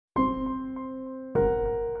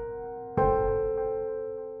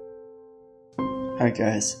Hi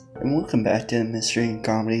guys, and welcome back to the Mystery and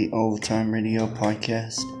Comedy All the Time Radio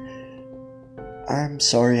Podcast. I'm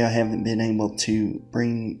sorry I haven't been able to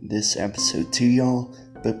bring this episode to y'all,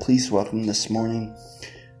 but please welcome this morning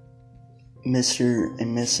Mr.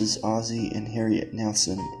 and Mrs. Ozzie and Harriet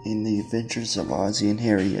Nelson in the Adventures of Ozzie and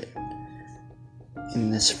Harriet.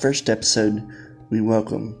 In this first episode, we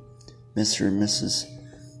welcome Mr. and Mrs.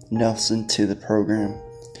 Nelson to the program.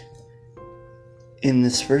 In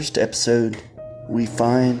this first episode, we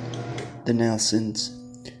find the Nelsons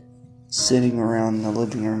sitting around the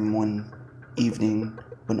living room one evening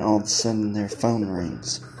when all of a sudden their phone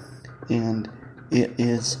rings. And it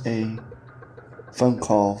is a phone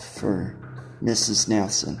call for Mrs.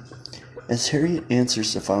 Nelson. As Harriet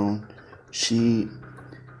answers the phone, she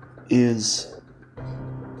is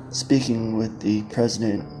speaking with the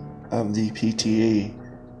president of the PTA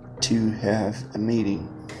to have a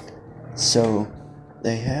meeting. So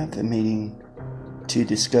they have a meeting to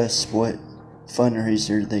discuss what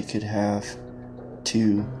fundraiser they could have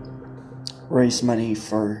to raise money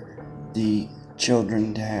for the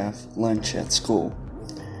children to have lunch at school.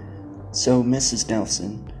 So Mrs.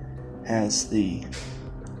 Nelson has the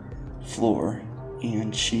floor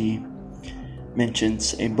and she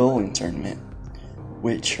mentions a bowling tournament,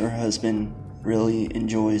 which her husband really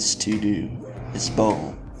enjoys to do, is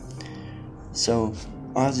bowl. So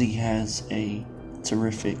Ozzie has a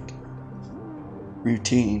terrific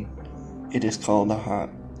routine. It is called a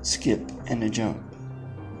hop, skip, and a jump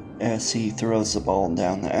as he throws the ball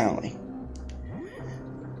down the alley.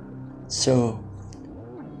 So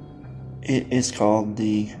it is called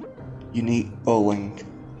the Unique Bowling.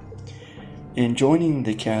 And joining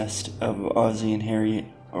the cast of Ozzie and Harriet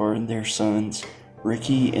are their sons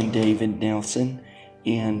Ricky and David Nelson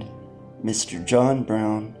and Mr. John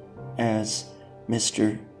Brown as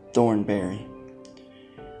Mr. Thornberry.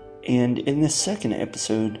 And in this second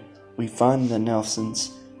episode, we find the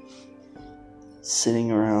Nelsons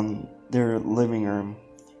sitting around their living room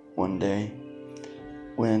one day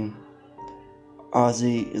when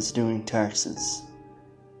Ozzie is doing taxes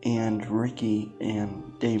and Ricky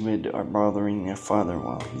and David are bothering their father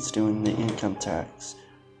while he's doing the income tax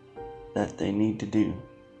that they need to do.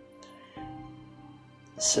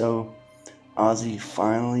 So Ozzie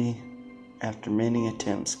finally, after many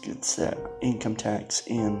attempts, gets that income tax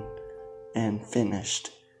in and finished,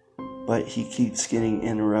 but he keeps getting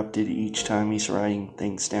interrupted each time he's writing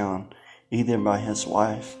things down, either by his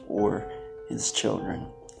wife or his children.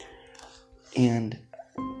 And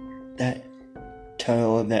that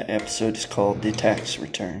title of that episode is called The Tax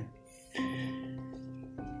Return.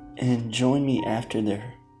 And join me after the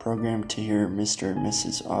program to hear Mr. and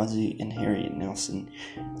Mrs. Ozzie and Harriet Nelson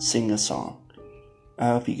sing a song. I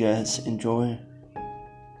hope you guys enjoy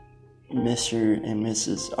Mr. and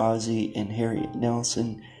Mrs. Ozzie and Harriet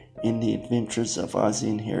Nelson in the Adventures of Ozzie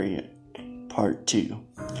and Harriet, Part 2.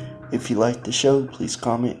 If you like the show, please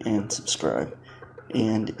comment and subscribe.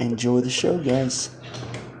 And enjoy the show, guys.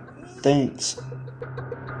 Thanks.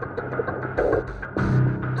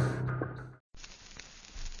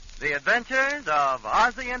 The Adventures of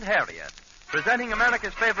Ozzie and Harriet, presenting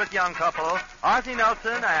America's favorite young couple, Ozzie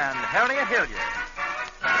Nelson and Harriet Hilliard.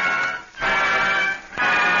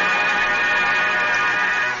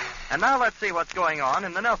 And now let's see what's going on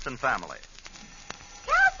in the Nelson family.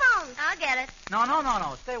 Telephone! I'll get it. No.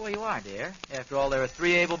 Stay where you are, dear. After all, there are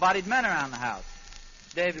 3 able-bodied men around the house.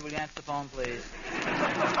 David, will you answer the phone, please?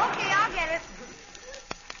 Okay, I'll get it.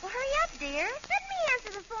 Well, hurry up, dear. Let me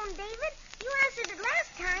answer the phone, David. You answered it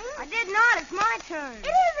last time. I did not. It's my turn. It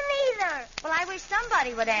isn't either. Well, I wish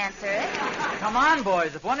somebody would answer it. Come on,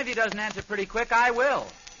 boys. If one of you doesn't answer pretty quick, I will.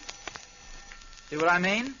 See what I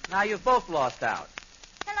mean? Now you've both lost out.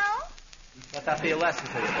 Hello? Let that be a lesson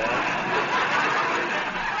to you, boys.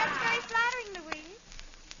 That's very flattering, Louise.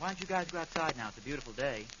 Why don't you guys go outside now? It's a beautiful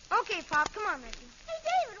day. Okay, Pop. Come on, Ricky. Hey,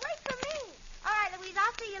 David, wait for me. All right, Louise,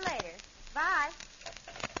 I'll see you later. Bye.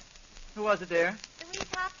 Who was it, dear? Louise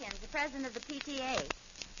Hopkins, the president of the PTA.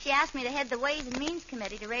 She asked me to head the Ways and Means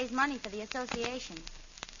Committee to raise money for the association.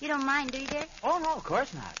 You don't mind, do you, dear? Oh, no, of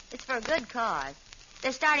course not. It's for a good cause.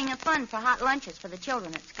 They're starting a fund for hot lunches for the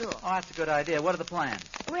children at school. Oh, that's a good idea. What are the plans?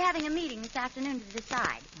 We're having a meeting this afternoon to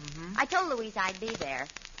decide. Mm-hmm. I told Louise I'd be there.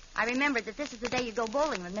 I remembered that this is the day you go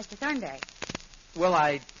bowling with Mr. Thornberry. Well,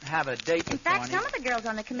 I have a date In with fact, Thorny. some of the girls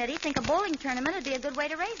on the committee think a bowling tournament would be a good way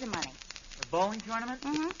to raise the money. A bowling tournament?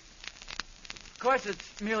 Mm-hmm. Of course,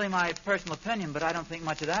 it's merely my personal opinion, but I don't think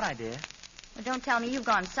much of that idea. Well, don't tell me you've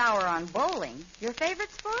gone sour on bowling. Your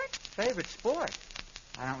favorite sport? Favorite sport?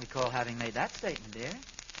 I don't recall having made that statement, dear.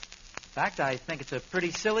 In fact, I think it's a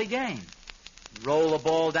pretty silly game. roll a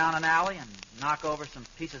ball down an alley and knock over some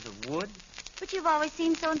pieces of wood. But you've always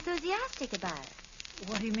seemed so enthusiastic about it.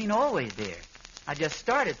 What do you mean always, dear? I just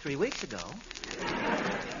started 3 weeks ago.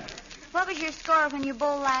 What was your score when you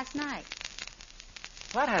bowled last night?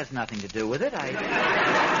 That has nothing to do with it. I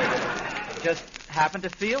just happen to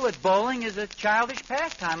feel that bowling is a childish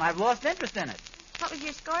pastime. I've lost interest in it. What was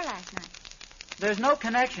your score last night? There's no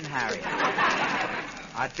connection, Harriet.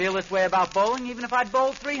 I'd feel this way about bowling even if I'd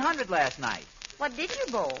bowled 300 last night. What did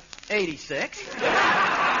you bowl? 86.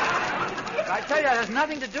 I tell you, that has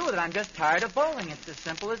nothing to do with it. I'm just tired of bowling. It's as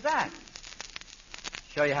simple as that.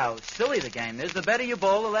 Show you how silly the game is. The better you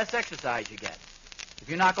bowl, the less exercise you get. If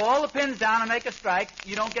you knock all the pins down and make a strike,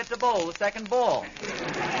 you don't get to bowl the second ball.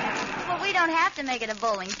 Well, we don't have to make it a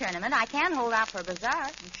bowling tournament. I can hold out for a bazaar.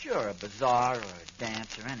 Sure, a bazaar or a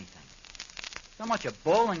dance or anything. So much of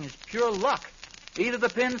bowling is pure luck. Either the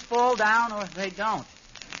pins fall down or they don't.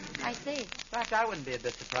 I see. In fact, I wouldn't be a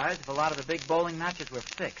bit surprised if a lot of the big bowling matches were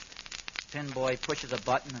fixed. Pin boy pushes a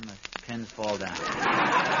button and the pins fall down.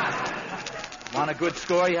 Want a good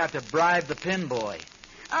score, you have to bribe the pin boy.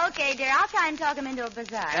 Okay, dear. I'll try and talk him into a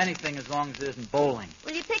bazaar. Anything as long as it isn't bowling.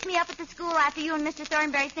 Will you pick me up at the school after you and Mr.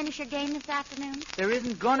 Thornberry finish your game this afternoon? There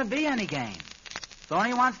isn't going to be any game. If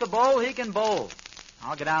Thorny wants to bowl, he can bowl.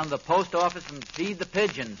 I'll get down to the post office and feed the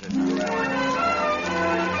pigeons.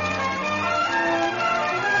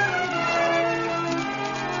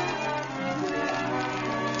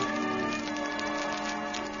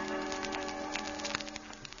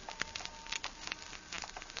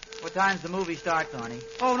 What time's the movie start, Thorny?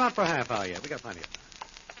 Oh, not for a half hour yet. We got plenty of time.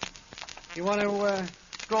 You want to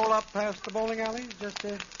stroll up past the bowling alley just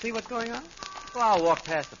to see what's going on? Well, I'll walk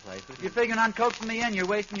past the place. But if you're figuring on coaxing me in, you're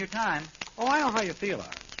wasting your time. Oh, I know how you feel,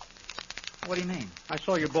 Art. What do you mean? I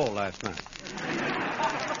saw you bowl last night.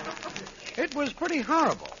 It was pretty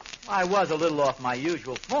horrible. I was a little off my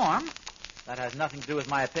usual form. That has nothing to do with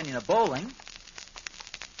my opinion of bowling.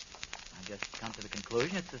 I just come to the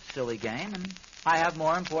conclusion it's a silly game, and I have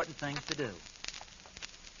more important things to do.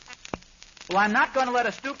 Well, I'm not going to let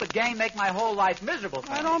a stupid game make my whole life miserable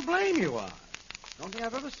for me. I don't blame you, Art. Don't think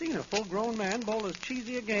I've ever seen a full-grown man bowl as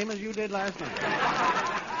cheesy a game as you did last night.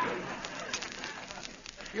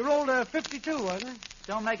 You rolled a 52, wasn't it?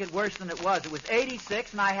 Don't make it worse than it was. It was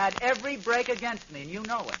 86, and I had every break against me, and you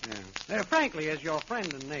know it. Yeah. Frankly, as your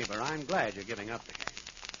friend and neighbor, I'm glad you're giving up the game.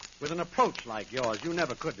 With an approach like yours, you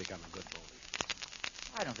never could become a good bowler.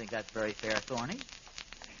 I don't think that's very fair, Thorny.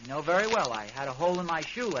 You know very well I had a hole in my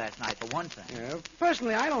shoe last night, for one thing. Yeah,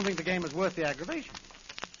 personally, I don't think the game is worth the aggravation,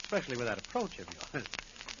 especially with that approach of yours.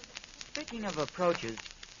 Speaking of approaches,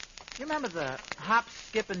 you remember the hop,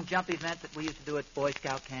 skip, and jump event that we used to do at Boy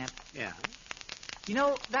Scout camp? Yeah. You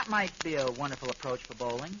know, that might be a wonderful approach for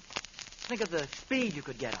bowling. Think of the speed you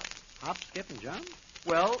could get up. Hop, skip, and jump?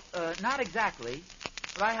 Well, not exactly.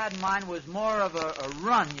 What I had in mind was more of a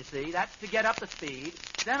run, you see. That's to get up the speed.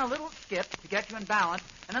 Then a little skip to get you in balance.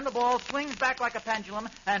 And then the ball swings back like a pendulum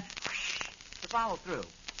and whoosh, to follow through.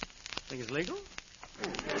 Think it's legal?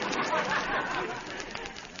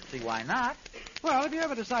 See why not? Well, if you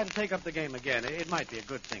ever decide to take up the game again, it might be a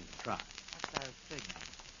good thing to try. That's what I was figuring.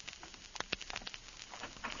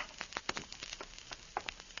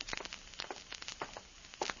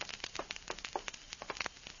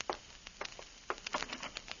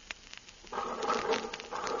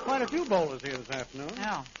 Quite a few bowlers here this afternoon.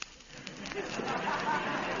 Yeah.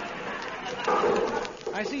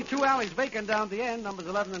 I see 2 alleys vacant down at the end, numbers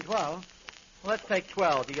 11 and 12. Well, let's take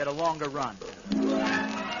 12. You get a longer run.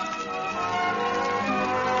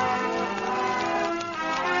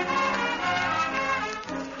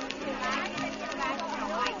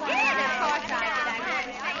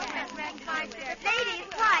 Ladies,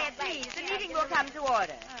 quiet, please. The meeting will come to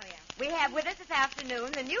order. We have with us this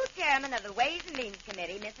afternoon the new chairman of the Ways and Means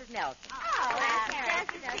Committee, Mrs. Nelson.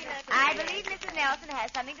 I believe Mrs. Nelson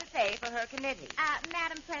has something to say for her committee.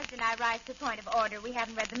 Madam President, I rise to point of order. We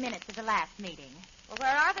haven't read the minutes of the last meeting. Well,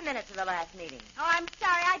 where are the minutes of the last meeting? Oh, I'm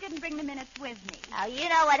sorry. I didn't bring the minutes with me. Oh, you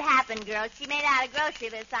know what happened, girls. She made out a grocery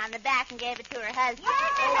list on the back and gave it to her husband.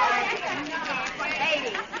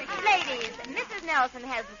 Ladies, Mrs. Nelson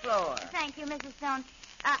has the floor. Thank you, Mrs. Stone.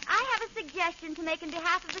 I have a suggestion to make in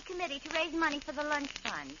behalf of the committee to raise money for the lunch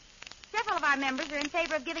fund. Several of our members are in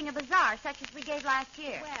favor of giving a bazaar, such as we gave last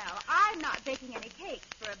year. Well, I'm not baking any cakes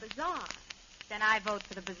for a bazaar. Then I vote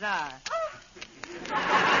for the bazaar.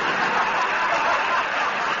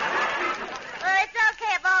 Well, it's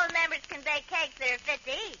okay if all the members can bake cakes that are fit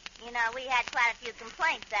to eat. You know, we had quite a few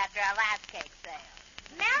complaints after our last cake sale.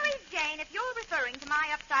 Mary Jane, if you're referring to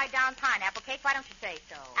my upside-down pineapple cake, why don't you say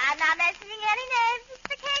so? I'm not mentioning any names. It's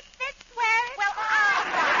the cake fits well. Well,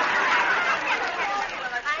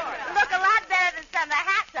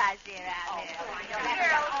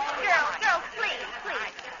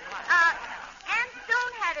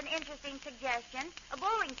 interesting suggestion. A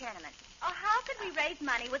bowling tournament. Oh, how could we raise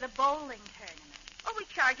money with a bowling tournament? Oh, we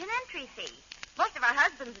charge an entry fee. Most of our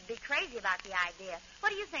husbands would be crazy about the idea.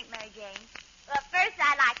 What do you think, Mary Jane? Well, first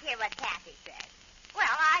I'd like to hear what Kathy says. Well,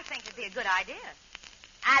 I think it'd be a good idea.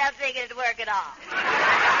 I don't think it'd work at all.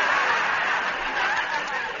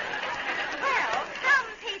 Well, some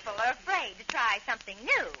people are afraid to try something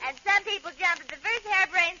new. And some people jump at the first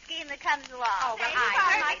harebrained scheme that comes along. Oh, well,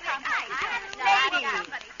 Ladies.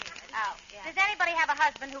 Oh, yeah. Does anybody have a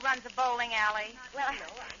husband who runs a bowling alley? Well,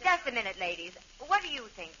 just a minute, ladies. What do you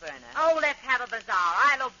think, Verna? Oh, let's have a bazaar.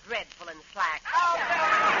 I look dreadful in slacks. Oh,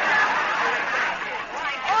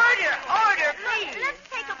 Order, please. Let's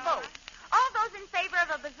take a vote. All those in favor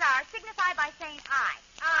of a bazaar signify by saying aye.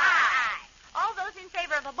 Aye. All those in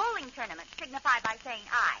favor of a bowling tournament signify by saying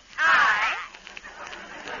aye. Aye.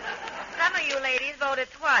 Some of you ladies voted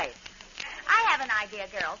twice. I have an idea,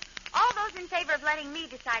 girls. All those in favor of letting me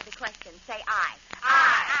decide the question say aye.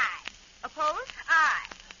 Aye. Opposed? Aye.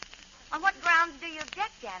 On what grounds do you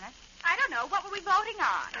object, Janice? I don't know. What were we voting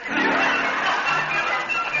on?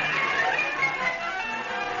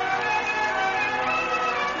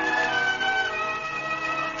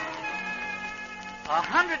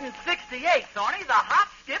 168, Thorny. The hop,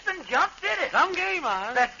 skip, and jump did it. Some game,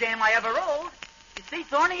 Oz. Best game I ever rolled. You see,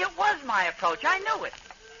 Thorny, it was my approach. I knew it.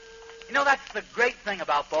 You know, that's the great thing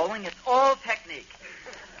about bowling. It's all technique.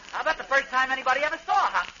 How about the first time anybody ever saw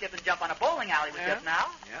a hop, skip, and jump on a bowling alley was just now?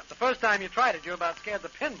 Yeah, the first time you tried it, you about scared the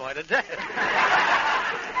pin boy to death.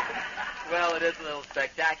 Well, it is a little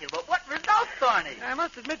spectacular, but what results, Thorny? I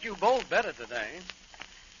must admit you bowled better today.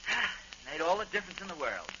 Made all the difference in the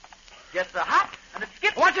world. Just the hop and the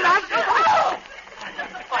skip. Watch it out! Oh!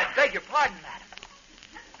 I beg your pardon, madam.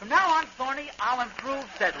 From now on, Thorny, I'll improve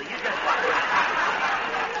steadily. You just watch.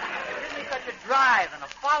 Give me such a drive and a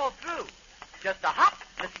follow-through. Just a hop,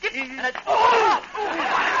 a skip, and a... Oh!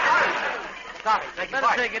 Sorry, beg your Better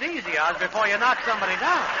pardon. take it easy, Oz, before you knock somebody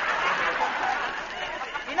down.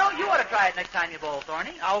 You know, you ought to try it next time you bowl,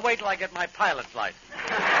 Thorny. I'll wait till I get my pilot's license.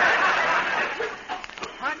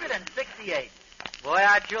 168. Boy,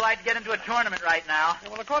 I'd sure like to get into a tournament right now. Yeah,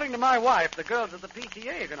 well, according to my wife, the girls at the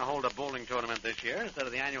PTA are going to hold a bowling tournament this year instead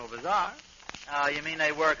of the annual bazaar. Oh, you mean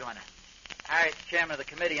they were going to? Harriet's chairman of the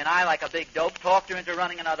committee, and I, like a big dope, talked her into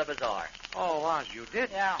running another bazaar. Oh, Oz, you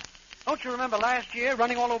did? Yeah. Don't you remember last year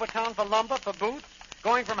running all over town for lumber, for boots,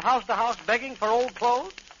 going from house to house begging for old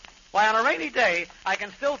clothes? Why, on a rainy day, I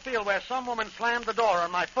can still feel where some woman slammed the door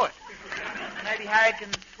on my foot. Maybe Harriet can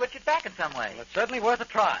switch it back in some way. Well, it's certainly worth a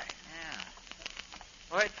try. Yeah.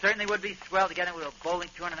 Well, it certainly would be swell to get into a bowling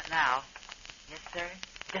tournament now. Yes, sir.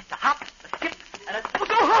 Just a hop, a skip, and a...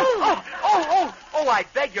 Oh, I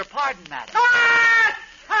beg your pardon, madam. Ah!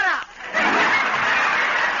 Shut up!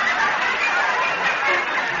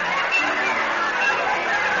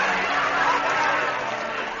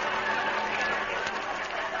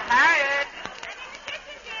 Harriet!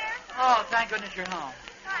 Kitchen, dear. Oh, thank goodness you're home.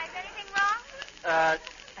 Hi, is anything wrong?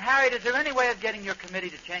 Harriet, is there any way of getting your committee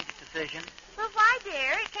to change its decision? Well, why,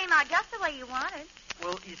 dear? It came out just the way you wanted.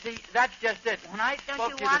 Well, you see, that's just it. When I Don't spoke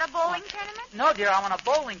you to want this a bowling morning- tournament? No, dear, I want a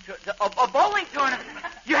bowling a bowling tournament.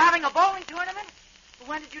 You're having a bowling tournament? Well,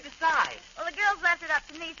 when did you decide? Well, the girls left it up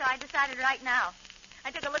to me, so I decided right now. I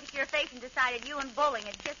took a look at your face and decided you and bowling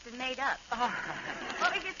had kissed and made up. Oh.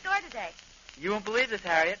 What was your score today? You won't believe this,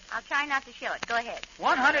 Harriet. I'll try not to show it. Go ahead.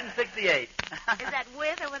 168. Is that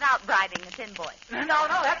with or without bribing the tin boy? No,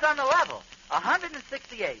 that's on the level.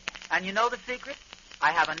 168. And you know the secret?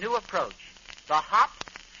 I have a new approach. The hop,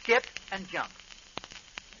 skip, and jump.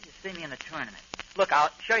 You see me in the tournament. Look, I'll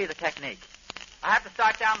show you the technique. I have to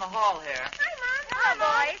start down the hall here. Hi, Mom. Hello,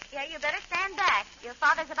 boys. Yeah, you better stand back. Your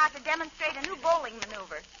father's about to demonstrate a new bowling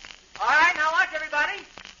maneuver. All right, now watch, everybody.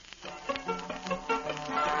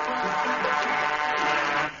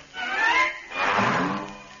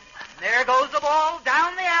 There goes the ball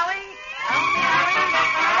down the alley.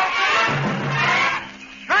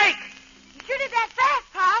 Strike! You sure did that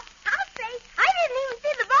fast, Pop. I'll say, I didn't even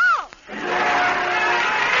see the ball.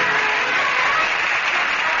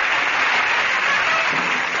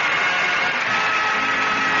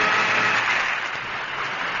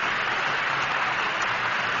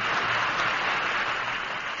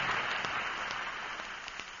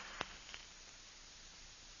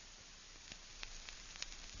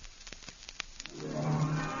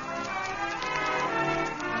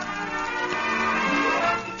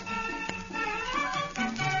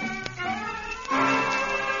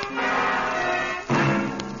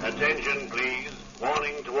 Attention, please.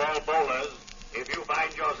 Warning to all bowlers. If you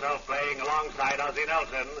find yourself playing alongside Ozzie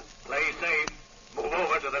Nelson, play safe. Move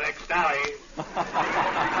over to the next alley.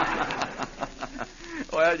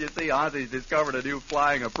 Well, you see, Ozzy's discovered a new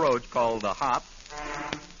flying approach called the hop,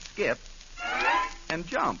 skip, and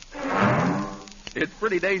jump. It's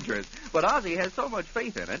pretty dangerous, but Ozzy has so much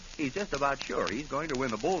faith in it, he's just about sure he's going to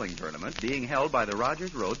win the bowling tournament being held by the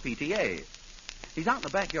Rogers Road PTA. He's out in the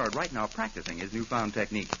backyard right now practicing his newfound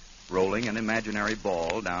technique, rolling an imaginary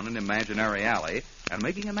ball down an imaginary alley and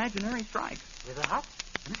making imaginary strikes. With a hop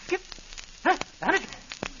and a skip. And a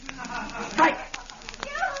strike.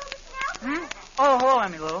 Hmm? Oh, hello,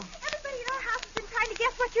 Emmy Lou. Everybody in our house has been trying to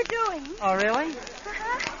guess what you're doing. Oh, really?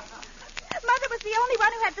 Uh-huh. Mother was the only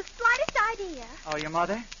one who had the slightest idea. Oh, your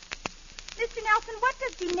mother? Mr. Nelson, what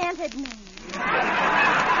does demented mean?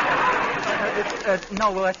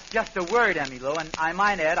 No, well, it's just a word, Emmy Lou, and I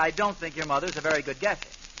might add, I don't think your mother's a very good guesser.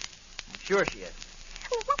 I'm sure she is.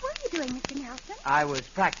 Well, what were you doing, Mr. Nelson? I was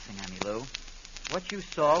practicing, Emmy Lou. What you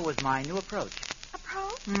saw was my new approach.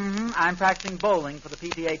 Approach? Mm-hmm. I'm practicing bowling for the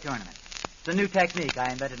PTA tournament. It's a new technique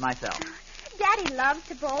I invented myself. Daddy loves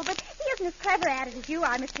to bowl, but he isn't as clever at it as you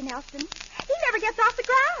are, Mr. Nelson. He never gets off the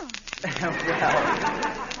ground. Well,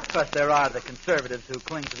 of course, there are the conservatives who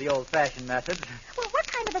cling to the old-fashioned methods. Well, what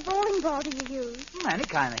kind of a bowling ball do you use? Any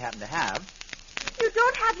kind they happen to have. You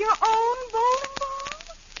don't have your own bowling ball?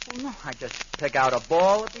 Well, no, I just pick out a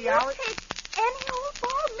ball at the alley. You take any old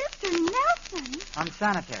ball, Mr. Nelson?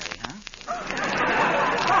 Unsanitary, huh? No,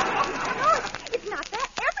 it's not that.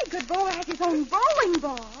 Every good bowler has his own bowling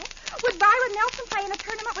ball. Would Byron Nelson play in a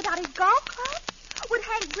tournament without his golf club? Would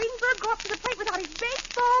Hank Greenberg go up to the plate without his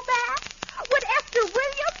baseball bat? Would Esther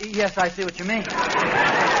Williams? Yes, I see what you mean. Well,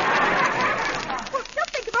 still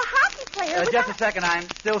think of a hockey player. Just a second. I'm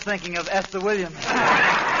still thinking of Esther Williams.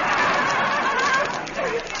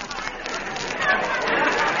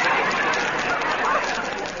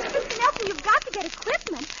 Mr. Nelson, you've got to get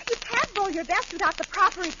equipment. You can't bowl your best without the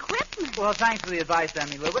proper equipment. Well, thanks for the advice,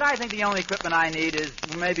 Emmy Lou, but I think the only equipment I need is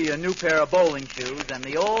maybe a new pair of bowling shoes and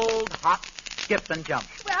the old hop, skip, and jump.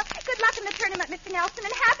 Well, good luck in the tournament, Mr. Nelson,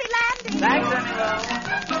 and happy landing. Thanks, Emmy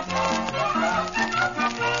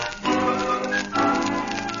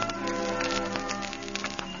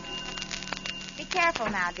Be careful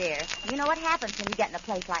now, dear. You know what happens when you get in a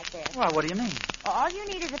place like this. Lou. Well, what do you mean? Well, all you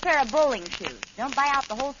need is a pair of bowling shoes. Don't buy out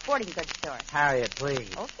the whole sporting goods store. Harriet, please.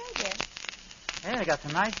 Okay, dear. Hey, they got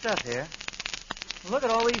some nice stuff here. Look at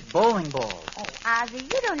all these bowling balls. Oh, Ozzy,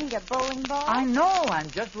 you don't need a bowling ball. I know. I'm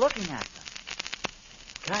just looking at them.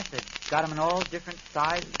 Gosh, they've got them in all different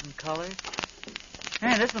sizes and colors.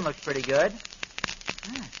 Hey, this one looks pretty good.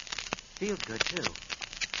 Feels good, too.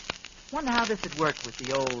 Wonder how this would work with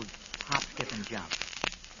the old hop, skip, and jump.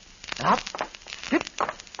 Hop, skip.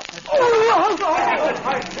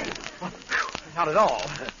 Not at all.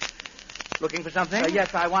 Looking for something?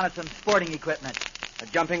 Yes, I wanted some sporting equipment. A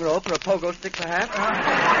jumping rope or a pogo stick, perhaps?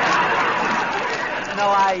 No,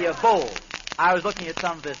 I bowled. I was looking at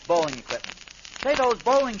some of this bowling equipment. Say, those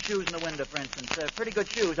bowling shoes in the window, for instance, they're pretty good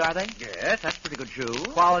shoes, are they? Yes, that's pretty good shoe.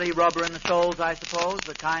 Quality rubber in the soles, I suppose,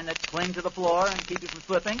 the kind that cling to the floor and keep you from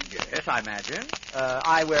slipping? Yes, I imagine.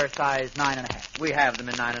 I wear size 9.5. We have them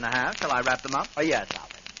in 9.5. Shall I wrap them up? Oh, yes, I'll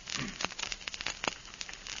bet.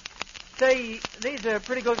 Say, these are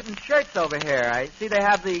pretty good looking shirts over here. I see they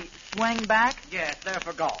have the swing back. Yes, they're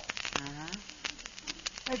for golf. Uh-huh.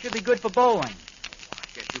 They should be good for bowling. I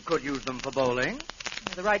guess you could use them for bowling.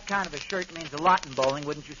 The right kind of a shirt means a lot in bowling,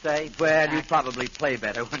 wouldn't you say? Well, you'd probably play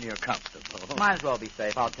better when you're comfortable. Might as well be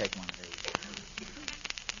safe. I'll take one of these.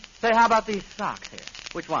 Say, how about these socks here?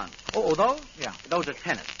 Which ones? Oh, those? Yeah. Those are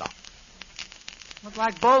tennis socks. Look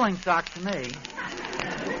like bowling socks to me.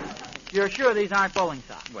 You're sure these aren't bowling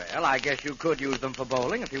socks? Well, I guess you could use them for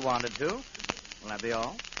bowling if you wanted to. Will that be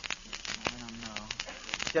all? I don't know.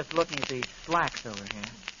 Just looking at these slacks over here.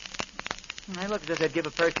 They look as if they'd give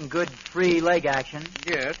a person good free leg action.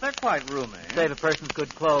 Yes, they're quite roomy. Save a person's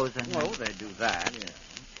good clothes. And Oh, they do that, yes.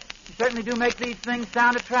 You certainly do make these things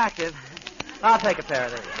sound attractive. I'll take a pair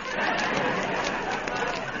of these.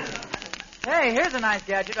 Hey, here's a nice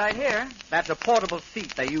gadget right here. That's a portable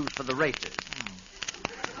seat they use for the races.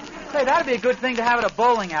 Say, that'd be a good thing to have at a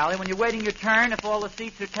bowling alley when you're waiting your turn. If all the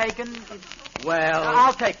seats are taken, Well,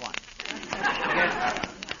 I'll take one.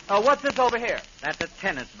 What's this over here? that's a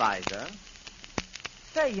tennis visor.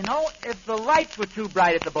 Say, you know, if the lights were too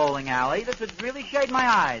bright at the bowling alley, this would really shade my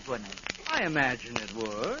eyes, wouldn't it? I imagine it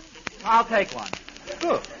would. I'll take one.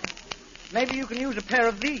 Good. Maybe you can use a pair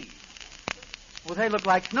of these. Well, they look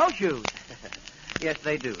like snowshoes. Yes,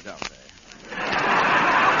 they do, don't they?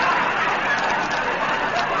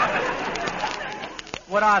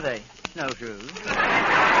 What are they? Snowshoes.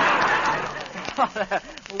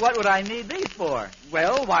 What would I need these for?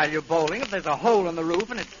 Well, while you're bowling, if there's a hole in the roof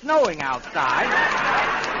and it's snowing outside,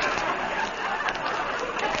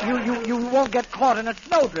 you won't get caught in a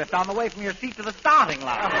snowdrift on the way from your seat to the starting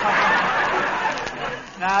line.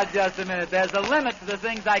 Now, just a minute. There's a limit to the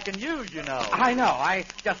things I can use, you know. I know. I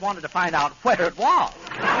just wanted to find out where it was.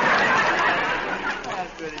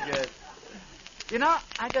 That's pretty good. You know,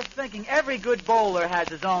 I'm just thinking every good bowler has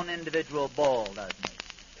his own individual ball, doesn't he?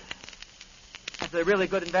 That's a really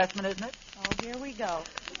good investment, isn't it? Oh, here we go.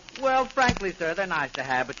 Well, frankly, sir, they're nice to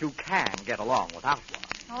have, but you can get along without one.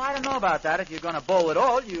 Oh, I don't know about that. If you're going to bowl at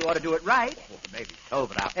all, you ought to do it right. Well, maybe so,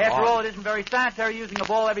 but after all, it isn't very sanitary using a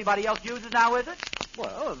ball everybody else uses now, is it?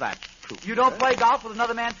 Well, that's true. You don't play golf with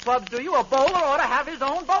another man's clubs, do you? A bowler ought to have his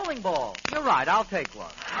own bowling ball. You're right. I'll take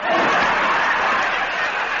one.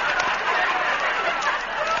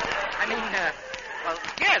 Well,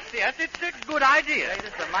 yes, it's a good idea. Hey,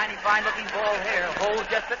 this is a mighty fine-looking ball here. Holes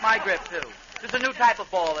just fit my grip, too. This is a new type of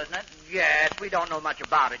ball, isn't it? Yes, we don't know much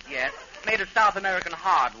about it yet. Made of South American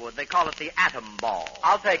hardwood. They call it the atom ball.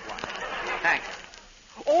 I'll take one. Thanks.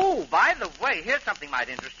 Oh, by the way, here's something might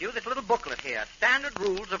interest you. This little booklet here, Standard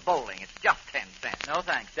Rules of Bowling. It's just 10 cents. No,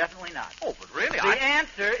 thanks. Definitely not. Oh, but really, The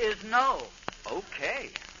answer is no. Okay.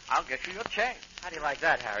 I'll get you your change. How do you like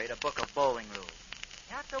that, Harriet? A book of bowling rules.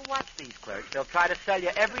 You have to watch these clerks. They'll try to sell you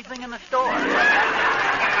everything in the store.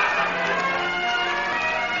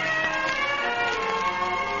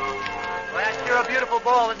 Well, that's sure a beautiful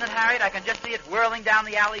ball, isn't it, Harriet? I can just see it whirling down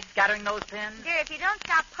the alley, scattering those pins. Dear, if you don't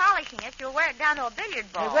stop polishing it, you'll wear it down to a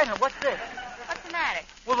billiard ball. Hey, wait a minute. What's this? What's the matter?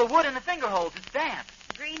 Well, the wood in the finger holes. It's damp.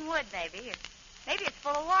 Green wood, maybe. Or maybe it's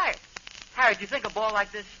full of water. Harriet, do you think a ball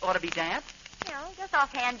like this ought to be damp? You know, just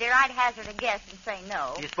offhand, dear, I'd hazard a guess and say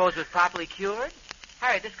no. Do you suppose it was properly cured?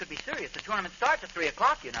 Harriet, this could be serious. The tournament starts at 3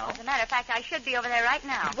 o'clock, you know. As a matter of fact, I should be over there right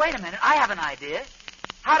now. Wait a minute. I have an idea.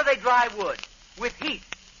 How do they dry wood? With heat.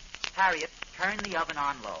 Harriet, turn the oven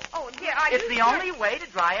on low. Oh, dear, are It's you the sure? only way to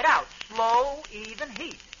dry it out. Slow, even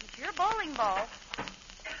heat. It's your bowling ball.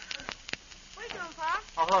 What are you doing, Pa?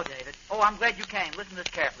 Oh, hello, David. Oh, I'm glad you came. Listen to this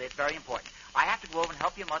carefully. It's very important. I have to go over and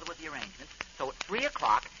help your mother with the arrangements. So at 3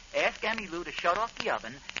 o'clock, ask Emmy Lou to shut off the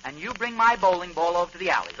oven, and you bring my bowling ball over to the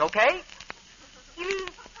alleys, okay? You mean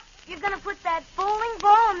you're going to put that bowling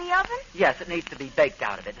ball in the oven? Yes, it needs to be baked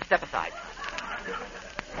out of it. Step aside.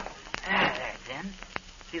 There it's in.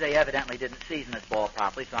 See, they evidently didn't season this ball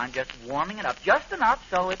properly, so I'm just warming it up just enough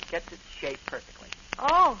so it gets its shape perfectly.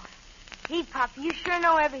 Oh, gee, Pop, you sure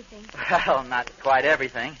know everything. Well, not quite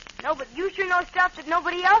everything. No, but you sure know stuff that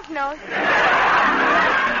nobody else knows.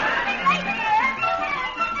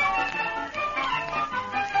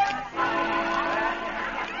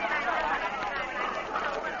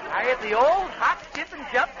 Harriet, the old hop, skip, and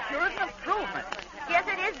jump sure is an improvement. Yes,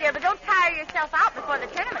 it is, dear, but don't tire yourself out before the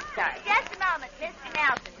tournament starts. Just a moment, Mr.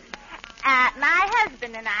 Nelson. My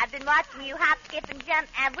husband and I have been watching you hop, skip, and jump,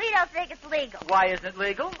 and we don't think it's legal. Why isn't it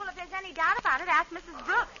legal? Well, if there's any doubt about it, ask Mrs.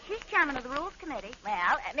 Brooks. She's chairman of the Rules Committee.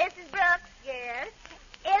 Well, Mrs. Brooks. Yes?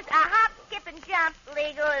 Is a hop, skip, and jump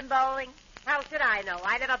legal in bowling? How should I know?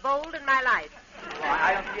 I never bowled in my life. Well,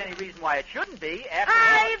 I don't see any reason why it shouldn't be. After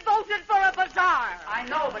I voted for a bazaar. I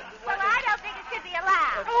know, but... Well, I don't think it should be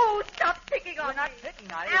allowed. Oh, stop picking on We're not picking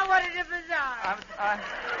on it. I wanted a bazaar. I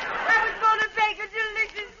was going to bake a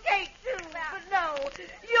delicious cake, too. But no,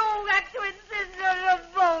 you got to insist on a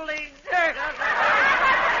bowling tournament.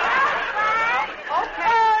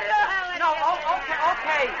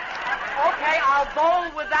 Okay, I'll bowl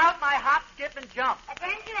without my hop, skip, and jump.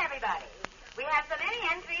 Attention, everybody. We have so many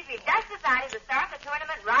entries, we've just decided to start the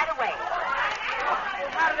tournament right away.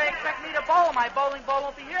 Well, how do they expect me to bowl? My bowling ball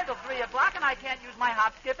won't be here till 3 o'clock, and I can't use my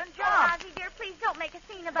hop, skip, and jump. Oh, Ozzie, dear, please don't make a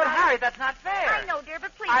scene about But, it. Harry, that's not fair. I know, dear,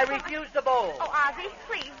 but please. I don't- refuse to bowl. Oh, Ozzie,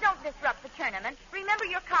 please, don't disrupt the tournament. Remember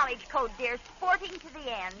your college code, dear, sporting to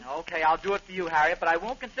the end. Okay, I'll do it for you, Harriet, but I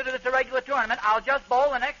won't consider this a regular tournament. I'll just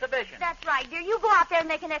bowl an exhibition. That's right, dear. You go out there and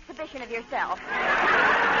make an exhibition of yourself.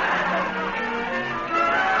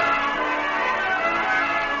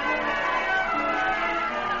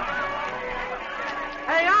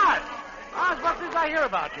 Hey, Oz! Oz, what's this I hear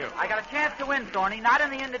about you? I got a chance to win, Thorny, not in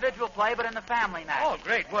the individual play, but in the family match. Oh,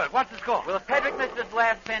 great work. What's the score? Well, if Pedrick misses this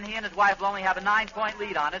last pin, he and his wife will only have a 9-point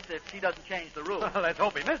lead on us if she doesn't change the rules. Let's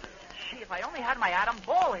hope he misses. Gee, if I only had my Atom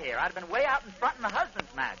ball here, I'd have been way out in front in the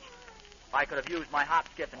husband's match. If I could have used my hop,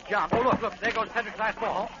 skip, and jump. Oh, look. There goes Pedrick's last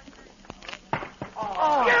ball.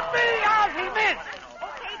 Oh. Give me, Oz! He missed!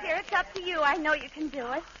 Okay, dear, it's up to you. I know you can do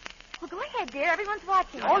it. Well, go ahead, dear. Everyone's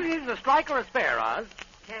watching. All you need is a strike or a spare, Oz.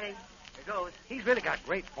 Okay, here goes. He's really got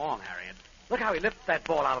great form, Harriet. Look how he lifts that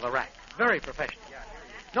ball out of the rack. Very professional.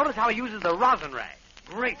 Notice how he uses the rosin rag.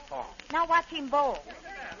 Great form. Now watch him bowl.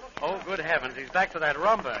 Oh, good heavens. He's back to that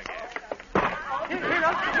rumba again.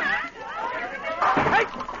 Hey!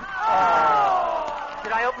 Oh!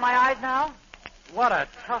 Did I open my eyes now? What a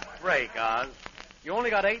tough break, Oz. You only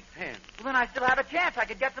got 8 pins. Well, then I still have a chance. I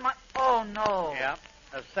could get some... Oh, no. Yeah,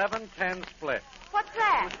 a 7-10 split. What's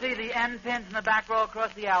that? You see the end pins in the back row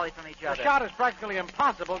across the alley from each The other. shot is practically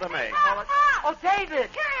impossible to make. Oh, David!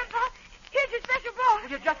 Here, Pop. Here's your special ball. Well,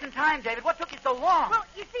 you're just in time, David. What took you so long? Well,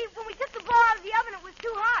 you see, when we took the ball out of the oven, it was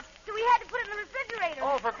too hot, so we had to put it in the refrigerator.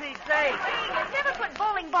 Oh, for Pete's sake. You never put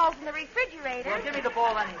bowling balls in the refrigerator. Well, give me the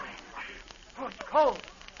ball anyway. Oh, it's cold.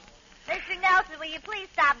 Mr. Nelson, will you please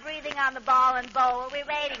stop breathing on the ball and bowl? We're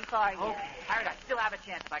waiting for you. Okay, Harriet, I still have a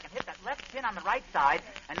chance. If I can hit that left pin on the right side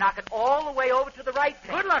and knock it all the way over to the right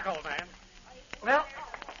pin. Good luck, old man. Well,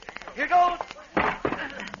 here goes.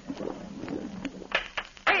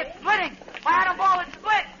 Hey, it's splitting. My atom ball is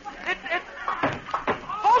split. It's...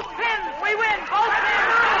 Both pins. We win. Both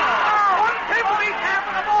pins. One pin will each half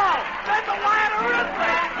of the ball. Let the ladder rip.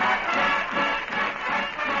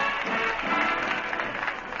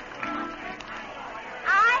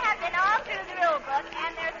 I have been all through the rule book,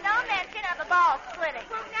 and there's no mention of a ball splitting.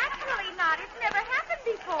 Well, naturally not. It's never happened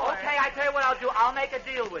before. Okay, I tell you what I'll do. I'll make a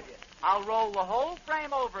deal with you. I'll roll the whole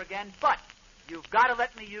frame over again, but you've got to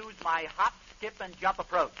let me use my hop, skip, and jump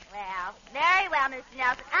approach. Well, very well, Mr.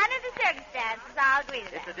 Nelson. Under the circumstances, I'll agree to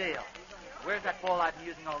that. It's a deal. Where's that ball I've been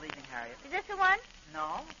using all evening, Harriet? Is this the one?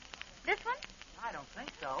 No, This one? I don't think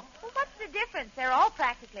so. Well, what's the difference? They're all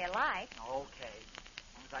practically alike. Okay, as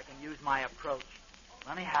long as I can use my approach.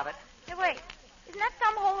 Let me have it. Hey, wait. Isn't that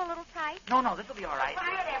thumb hole a little tight? No, this will be all right.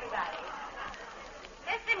 Quiet, everybody.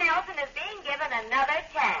 Mr. Nelson is being given another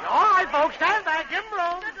chance. All right, folks, stand back. Give him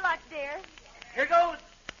room. Good luck, dear. Here goes.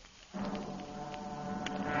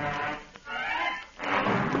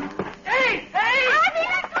 Hey! Ozzy,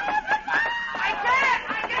 let go of the ball! I can't!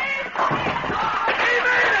 He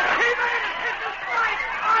made it! It's a strike!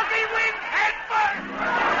 Ozzy wins head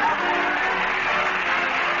first!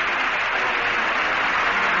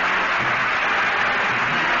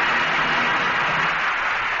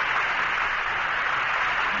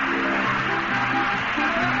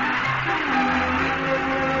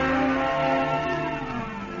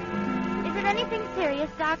 Is it anything serious,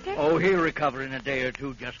 Doctor? Oh, he'll recover in a day or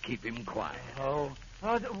two. Just keep him quiet. Oh,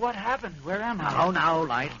 what happened? Where am I? Now,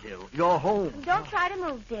 lie still. You're home. Don't try to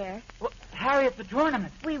move, dear. Well, Harriet, the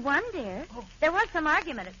tournament. We won, dear. Oh. There was some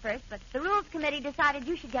argument at first, but the rules committee decided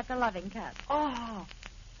you should get the loving cup.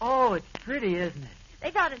 Oh, it's pretty, isn't it? They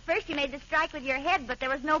thought at first you made the strike with your head, but there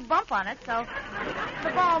was no bump on it, so the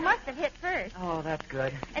ball must have hit first. Oh, that's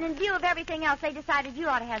good. And in view of everything else, they decided you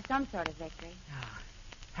ought to have some sort of victory.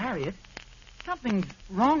 Harriet, something's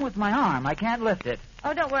wrong with my arm. I can't lift it.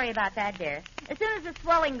 Oh, don't worry about that, dear. As soon as the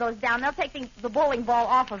swelling goes down, they'll take the bowling ball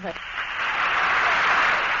off of it.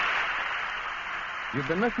 You've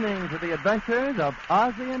been listening to the adventures of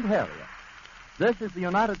Ozzie and Harriet. This is the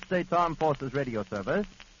United States Armed Forces Radio Service,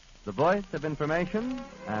 the voice of information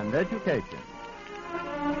and education.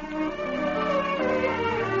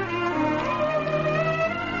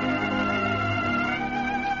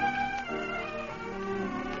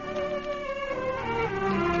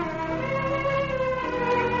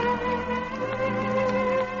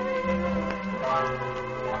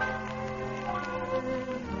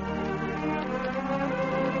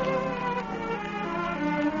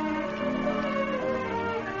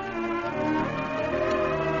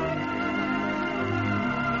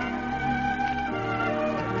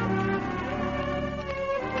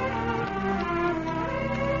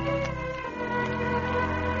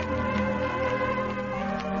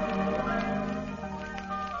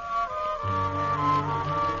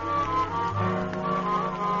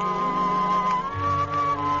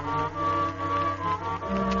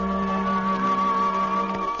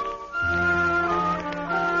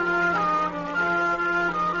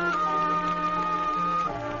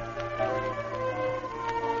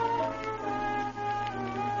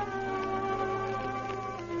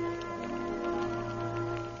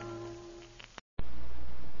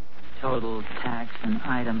 Total tax and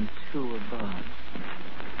item 2 above.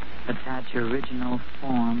 Attach original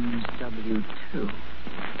forms W2.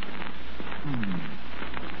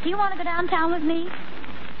 Do you want to go downtown with me?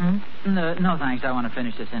 No, thanks. I want to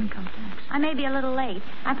finish this income tax. I may be a little late.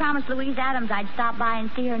 I promised Louise Adams I'd stop by and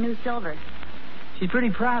see her new silver. She's pretty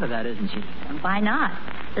proud of that, isn't she? And why not?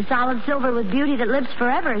 The solid silver with beauty that lives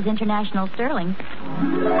forever is international sterling.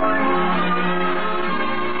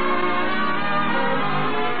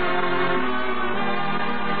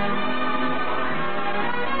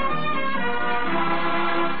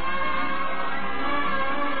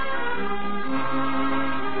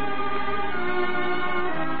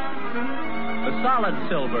 solid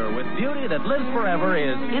silver with beauty that lives forever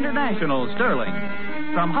is International Sterling.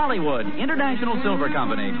 From Hollywood, International Silver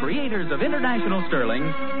Company, creators of International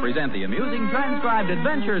Sterling, present the amusing transcribed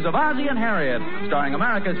adventures of Ozzie and Harriet, starring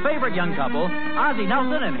America's favorite young couple, Ozzie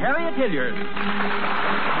Nelson and Harriet Hilliard.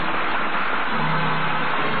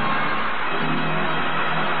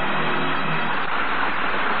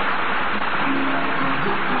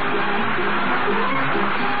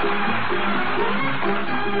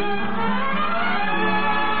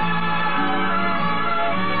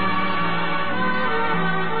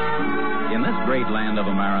 Great land of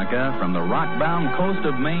America, from the rock-bound coast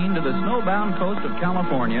of Maine to the snow-bound coast of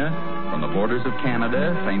California, from the borders of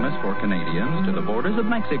Canada, famous for Canadians, to the borders of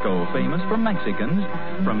Mexico, famous for Mexicans,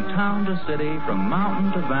 from town to city, from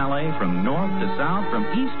mountain to valley, from north to south, from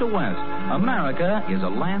east to west, America is a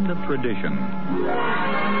land of tradition.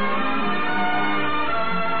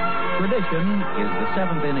 Tradition is the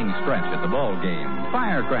seventh inning stretch at the ball game,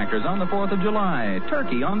 firecrackers on the 4th of July,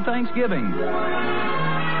 turkey on Thanksgiving.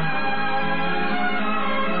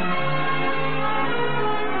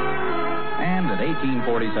 At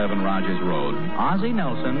 1847 Rogers Road, Ozzie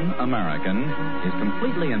Nelson, American, is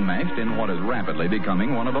completely enmeshed in what is rapidly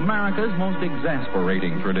becoming one of America's most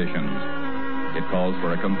exasperating traditions. It calls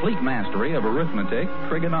for a complete mastery of arithmetic,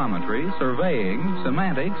 trigonometry, surveying,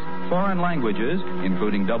 semantics, foreign languages,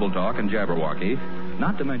 including double talk and Jabberwocky,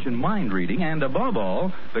 not to mention mind reading, and above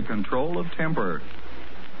all, the control of temper.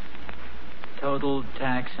 Total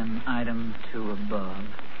tax and item 2 above.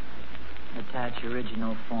 Attach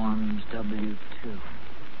original forms W2.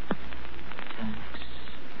 Tax.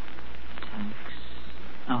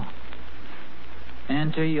 Oh.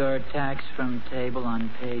 Enter your tax from table on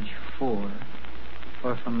page 4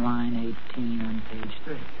 or from line 18 on page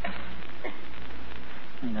 3.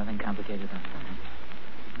 Ain't nothing complicated about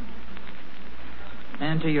that.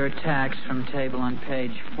 Enter your tax from table on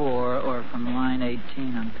page 4 or from line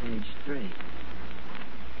 18 on page 3.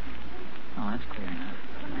 Oh, that's clear enough.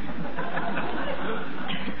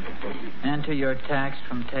 Enter your tax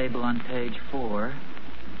from table on page 4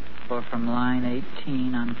 or from line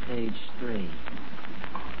 18 on page 3.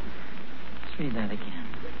 Let's read that again.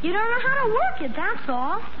 You don't know how to work it, that's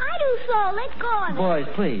all. I do so. Let go of it. Boys,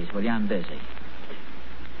 please, will you? I'm busy.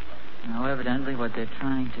 Now, evidently what they're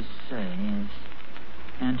trying to say is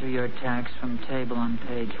enter your tax from table on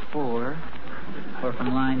page 4 or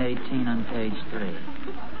from line 18 on page 3.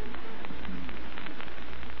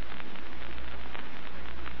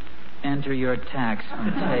 Enter your tax from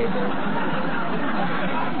table.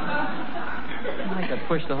 I could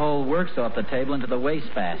push the whole works off the table into the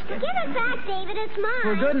wastebasket. Give it back, David. It's mine.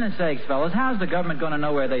 For goodness sakes, fellas, how's the government going to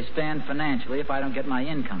know where they stand financially if I don't get my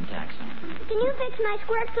income tax on? Can you fix my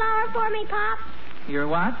squirt flower for me, Pop? Your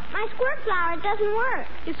what? My squirt flower. It doesn't work.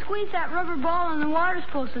 You squeeze that rubber ball and the water's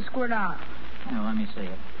supposed to squirt out. No, let me see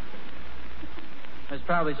it. There's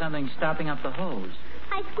probably something stopping up the hose.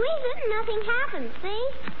 I squeeze it and nothing happens, see?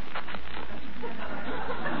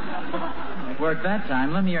 It worked that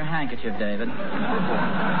time. Lend me your handkerchief, David. Gee, I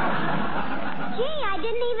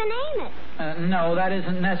didn't even aim it. No, that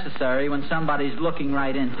isn't necessary when somebody's looking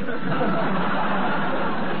right into it.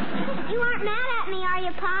 You aren't mad at me, are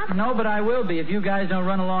you, Pop? No, but I will be if you guys don't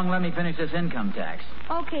run along and let me finish this income tax.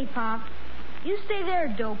 Okay, Pop. You stay there,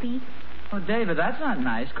 Dopey. Well, David, that's not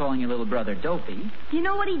nice, calling your little brother Dopey. You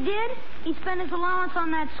know what he did? He spent his allowance on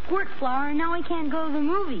that squirt flower, and now he can't go to the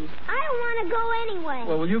movies. I don't want to go anyway.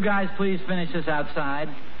 Well, will you guys please finish this outside?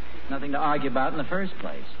 Nothing to argue about in the first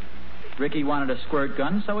place. Ricky wanted a squirt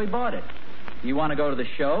gun, so he bought it. You want to go to the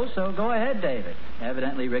show, so go ahead, David.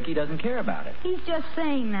 Evidently, Ricky doesn't care about it. He's just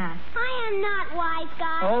saying that. I am not wise,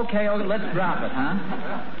 guy. Okay, let's drop it, huh?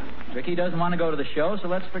 Ricky doesn't want to go to the show, so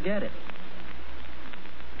let's forget it.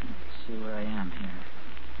 See where I am here.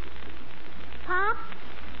 Pop?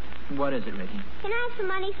 What is it, Ricky? Can I have some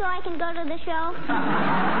money so I can go to the show?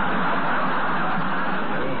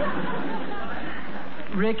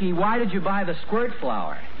 Ricky, why did you buy the squirt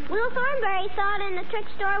flower? Will Thornberry saw it in the trick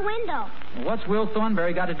store window. Well, what's Will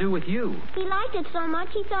Thornberry got to do with you? He liked it so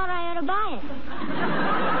much he thought I ought to buy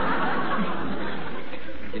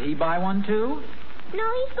it. Did he buy one, too?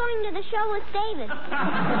 No, he's going to the show with David.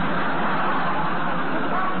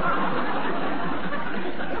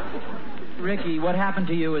 Ricky, what happened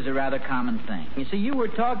to you is a rather common thing. You see, you were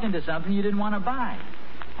talked into something you didn't want to buy.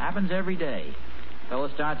 Happens every day. Fellow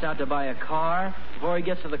starts out to buy a car. Before he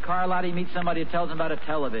gets to the car lot, he meets somebody who tells him about a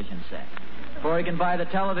television set. Before he can buy the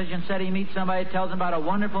television set, he meets somebody who tells him about a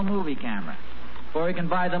wonderful movie camera. Before he can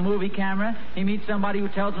buy the movie camera, he meets somebody who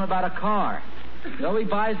tells him about a car. So he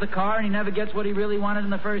buys the car, and he never gets what he really wanted in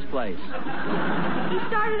the first place. He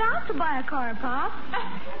started out to buy a car, Pop.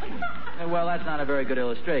 Well, that's not a very good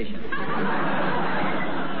illustration.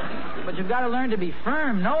 But you've got to learn to be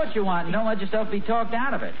firm, know what you want, and don't let yourself be talked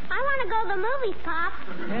out of it. I want to go to the movies, Pop.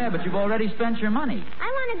 Yeah, but you've already spent your money. I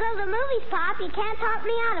want to go to the movies, Pop. You can't talk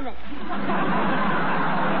me out of it.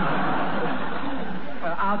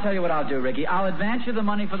 Well, I'll tell you what I'll do, Ricky. I'll advance you the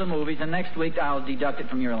money for the movies, and next week I'll deduct it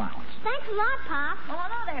from your allowance. Thanks a lot, Pop. Oh,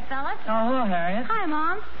 hello there, fellas. Oh, hello, Harriet. Hi,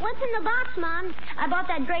 Mom. What's in the box, Mom? I bought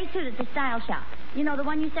that gray suit at the style shop. You know, the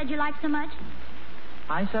one you said you liked so much?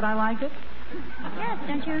 I said I liked it? Yes,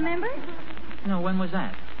 don't you remember? No, when was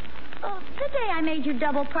that? Oh, the day I made you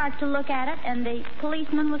double park to look at it, and the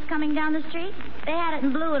policeman was coming down the street. They had it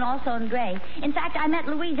in blue and also in gray. In fact, I met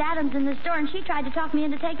Louise Adams in the store, and she tried to talk me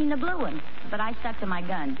into taking the blue one. But I stuck to my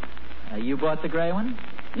gun. You bought the gray one?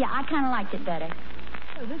 Yeah, I kind of liked it better.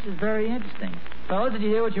 Oh, this is very interesting. Fellas, did you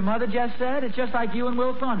hear what your mother just said? It's just like you and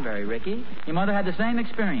Will Thornberry, Ricky. Your mother had the same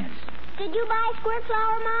experience. Did you buy a squirt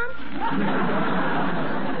flower, Mom?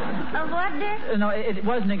 A what, dear? No, it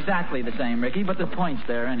wasn't exactly the same, Ricky, but the point's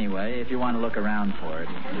there anyway, if you want to look around for it.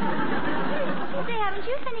 Say, haven't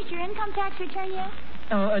you finished your income tax return yet?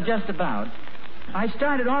 Oh, just about. I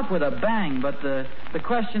started off with a bang, but the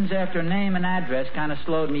questions after name and address kind of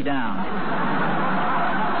slowed me down.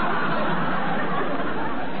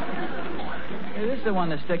 This is the one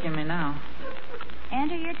that's sticking me now.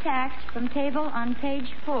 Enter your tax from table on page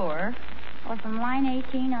 4 or from line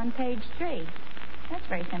 18 on page 3. That's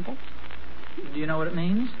very simple. Do you know what it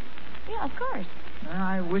means? Yeah, of course. Well,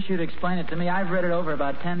 I wish you'd explain it to me. I've read it over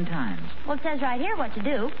about 10 times. Well, it says right here what to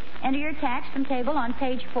do. Enter your tax from table on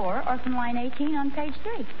page 4 or from line 18 on page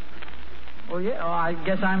 3. Well, yeah, I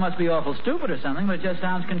guess I must be awful stupid or something, but it just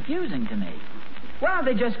sounds confusing to me. Why don't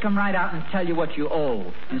they just come right out and tell you what you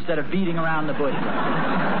owe instead of beating around the bush?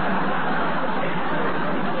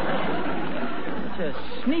 It's a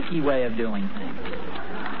sneaky way of doing things.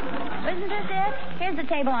 Isn't this it? Here's the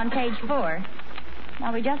table on page 4.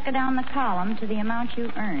 Now, we just go down the column to the amount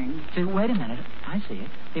you earn. See, wait a minute. I see it.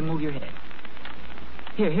 Hey, move your head.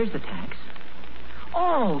 Here's the tax.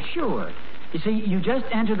 Oh, sure. You see, you just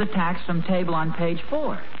enter the tax from table on page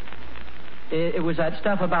 4. It was that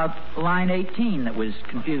stuff about line 18 that was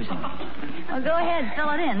confusing me. Well, go ahead, fill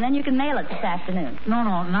it in. Then you can mail it this afternoon. No,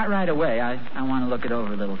 not right away. I want to look it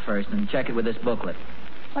over a little first and check it with this booklet.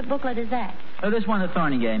 What booklet is that? Oh, this one that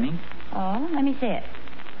Thorny gave me. Oh, let me see it.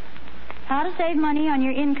 How to Save Money on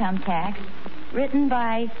Your Income Tax, written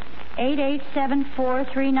by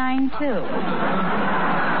 8874392.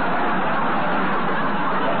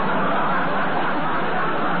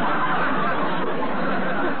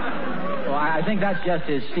 I think that's just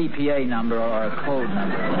his CPA number or a code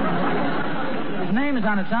number. His name is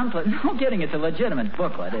on its envelope. No kidding, it's a legitimate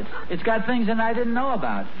booklet. It's got things in it I didn't know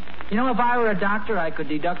about. You know, if I were a doctor, I could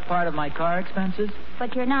deduct part of my car expenses.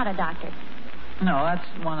 But you're not a doctor. No, that's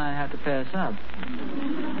one I have to pass up.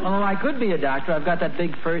 Although I could be a doctor. I've got that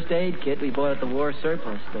big first aid kit we bought at the war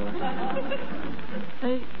surplus store.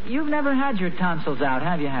 Hey, you've never had your tonsils out,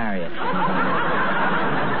 have you, Harriet?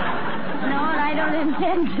 No, and I don't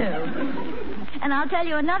intend to. And I'll tell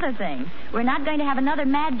you another thing. We're not going to have another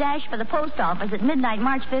mad dash for the post office at midnight,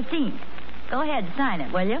 March 15th. Go ahead and sign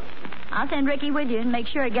it, will you? I'll send Ricky with you and make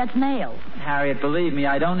sure it gets mailed. Harriet, believe me,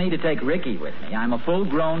 I don't need to take Ricky with me. I'm a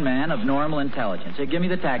full-grown man of normal intelligence. Here, give me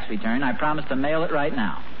the tax return. I promise to mail it right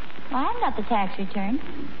now. Well, I haven't got the tax return.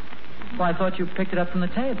 Well, I thought you picked it up from the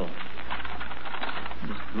table. You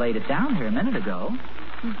just laid it down here a minute ago.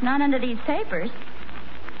 It's not under these papers.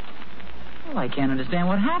 Well, I can't understand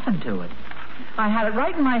what happened to it. I had it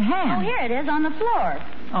right in my hand. Oh, here it is on the floor.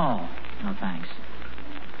 Oh, no thanks.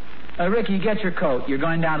 Ricky, get your coat. You're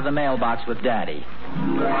going down to the mailbox with Daddy.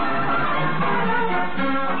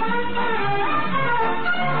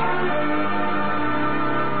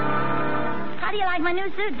 How do you like my new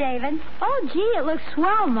suit, David? Oh, gee, it looks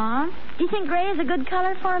swell, Mom. Do you think gray is a good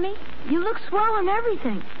color for me? You look swell in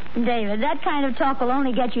everything. David, that kind of talk will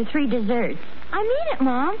only get you 3 desserts. I mean it,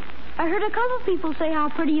 Mom. I heard a couple people say how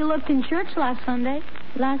pretty you looked in church last Sunday.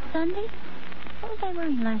 Last Sunday? What was I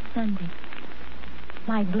wearing last Sunday?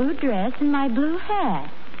 My blue dress and my blue hat.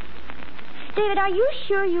 David, are you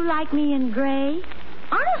sure you like me in gray?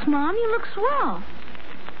 Honest, Mom, you look swell.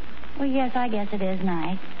 Well, yes, I guess it is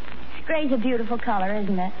nice. Gray's a beautiful color,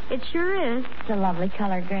 isn't it? It sure is. It's a lovely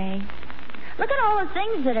color, gray. Look at all the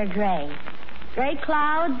things that are gray. Gray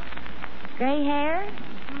clouds, gray hair,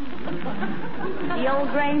 the old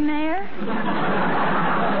gray mare.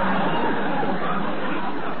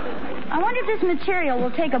 I wonder if this material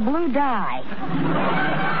will take a blue dye.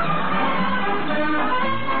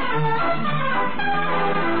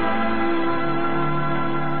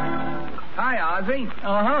 Ozzie.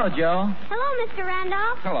 Oh, hello, Joe. Hello, Mr.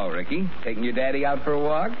 Randolph. Hello, Ricky. Taking your daddy out for a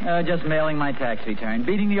walk? Just mailing my tax return.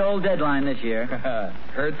 Beating the old deadline this year.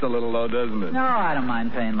 Hurts a little, though, doesn't it? No, I don't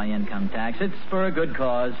mind paying my income tax. It's for a good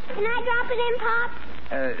cause. Can I drop it in, Pop?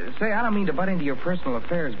 Say, I don't mean to butt into your personal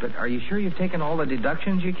affairs, but are you sure you've taken all the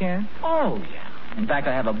deductions you can? Oh, yeah. In fact,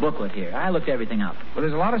 I have a booklet here. I looked everything up. Well,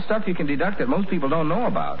 there's a lot of stuff you can deduct that most people don't know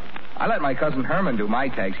about. I let my cousin Herman do my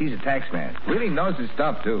tax. He's a tax man. Really knows his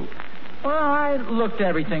stuff, too. Well, I looked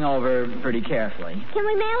everything over pretty carefully. Can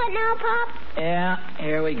we mail it now, Pop? Yeah,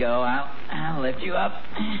 here we go. I'll lift you up.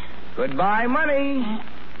 Goodbye, money.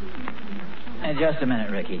 Just a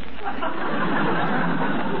minute, Ricky.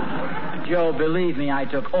 Joe, believe me, I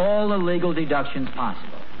took all the legal deductions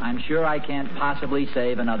possible. I'm sure I can't possibly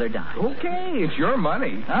save another dime. Okay, it's your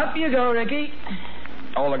money. Up you go, Ricky.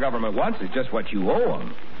 All the government wants is just what you owe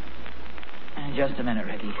them. Just a minute,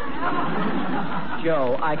 Ricky.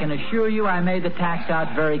 Joe, I can assure you I made the tax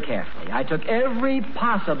out very carefully. I took every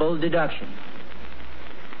possible deduction.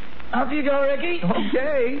 Up you go, Ricky.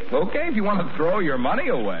 Okay, if you want to throw your money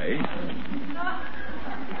away.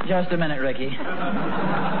 Just a minute, Ricky.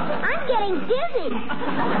 I'm getting dizzy.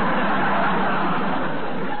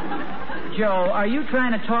 Joe, are you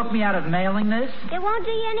trying to talk me out of mailing this? It won't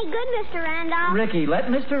do you any good, Mr. Randolph. Ricky, let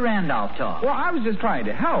Mr. Randolph talk. Well, I was just trying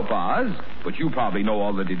to help, Oz. But you probably know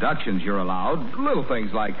all the deductions you're allowed. Little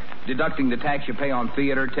things like deducting the tax you pay on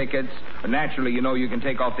theater tickets. Naturally, you know you can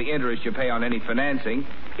take off the interest you pay on any financing.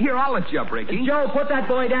 Here, I'll let you up, Ricky. Joe, put that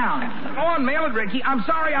boy down. Go on, mail it, Ricky. I'm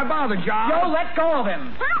sorry I bothered you. Joe, let go of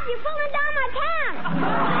him. Pop, you're pulling down my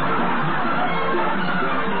pants.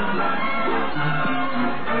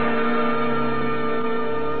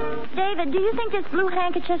 David, do you think this blue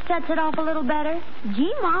handkerchief sets it off a little better?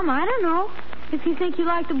 Gee, Mom, I don't know. If you think you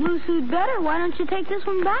like the blue suit better, why don't you take this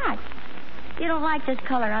one back? You don't like this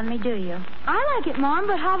color on me, do you? I like it, Mom,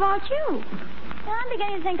 but how about you? Well, I'm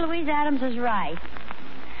beginning to think Louise Adams is right.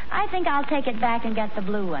 I think I'll take it back and get the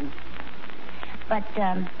blue one. But,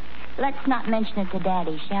 let's not mention it to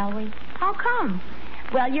Daddy, shall we? How come?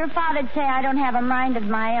 Well, your father'd say I don't have a mind of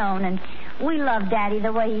my own, and we love Daddy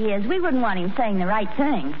the way he is. We wouldn't want him saying the right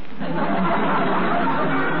thing.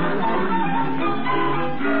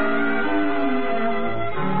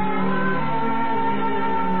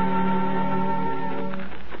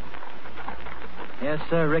 Yes,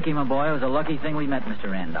 sir, Ricky, my boy. It was a lucky thing we met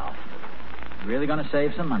Mr. Randolph. Really going to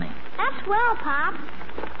save some money. That's well, Pop.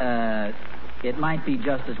 It might be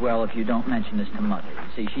just as well if you don't mention this to Mother.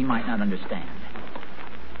 See, she might not understand.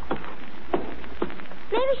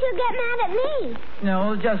 Maybe she'll get mad at me.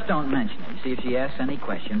 No, just don't mention it. See, if she asks any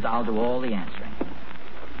questions, I'll do all the answering.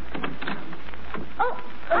 Oh,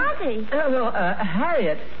 Ozzie.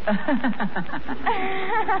 Harriet.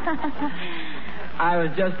 I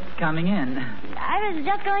was just coming in. I was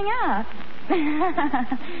just going up.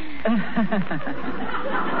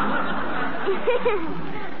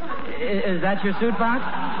 Is that your suit box?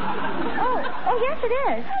 Oh, yes, it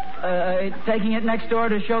is. Taking it next door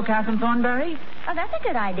to show Catherine Thornberry? Oh, that's a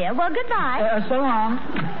good idea. Well, goodbye. So long.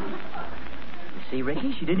 See,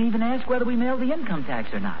 Ricky, she didn't even ask whether we mailed the income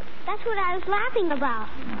tax or not. That's what I was laughing about.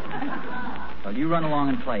 Well, you run along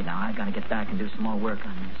and play now. I've got to get back and do some more work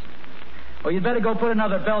on this. Well, you'd better go put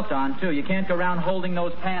another belt on, too. You can't go around holding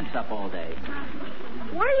those pants up all day.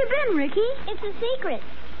 Where you been, Ricky? It's a secret.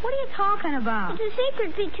 What are you talking about? It's a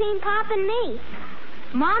secret between Pop and me.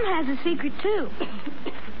 Mom has a secret, too.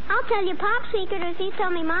 I'll tell you Pop's secret if you tell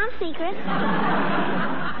me Mom's secret.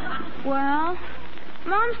 Well,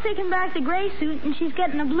 Mom's taking back the gray suit, and she's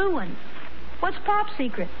getting a blue one. What's Pop's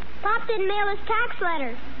secret? Pop didn't mail his tax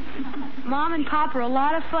letter. Mom and Pop are a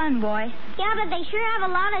lot of fun, boy. Yeah, but they sure have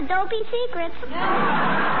a lot of dopey secrets.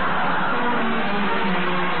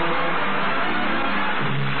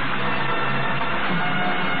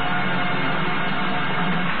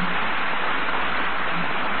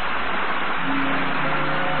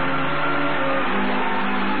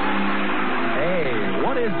 Hey,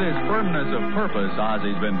 what is this firmness of purpose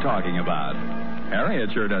Ozzie's been talking about?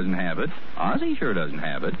 Harriet sure doesn't have it. Ozzie sure doesn't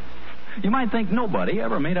have it. You might think nobody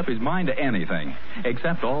ever made up his mind to anything,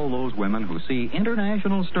 except all those women who see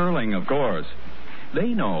International Sterling, of course. They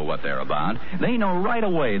know what they're about. They know right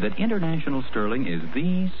away that International Sterling is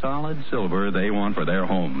the solid silver they want for their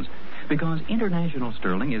homes. Because International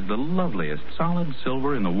Sterling is the loveliest solid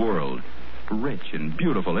silver in the world. Rich and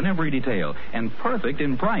beautiful in every detail, and perfect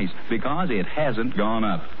in price because it hasn't gone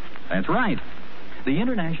up. That's right. The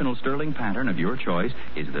International Sterling pattern of your choice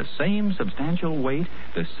is the same substantial weight,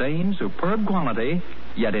 the same superb quality,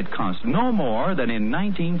 yet it costs no more than in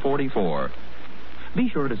 1944. Be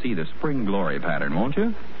sure to see the Spring Glory pattern, won't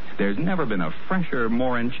you? there's never been a fresher,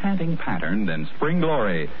 more enchanting pattern than Spring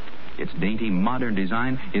Glory. Its dainty, modern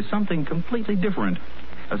design is something completely different.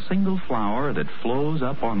 A single flower that flows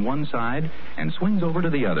up on one side and swings over to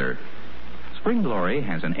the other. Spring Glory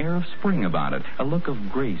has an air of spring about it, a look of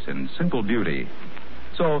grace and simple beauty.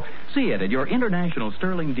 So, see it at your International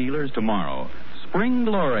Sterling dealers tomorrow. Spring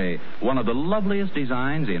Glory, one of the loveliest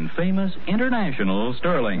designs in famous International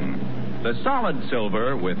Sterling. The solid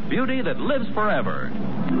silver with beauty that lives forever.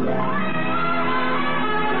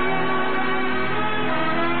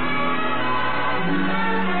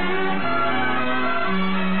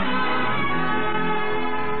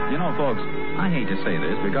 You know, folks, I hate to say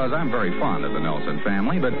this because I'm very fond of the Nelson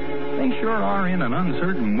family, but they sure are in an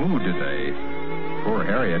uncertain mood today. Poor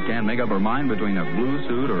Harriet can't make up her mind between a blue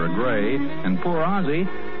suit or a gray, and poor Ozzie,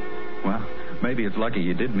 well, maybe it's lucky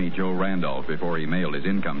he did meet Joe Randolph before he mailed his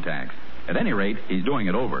income tax. At any rate, he's doing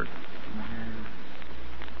it over.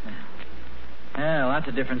 Well, that's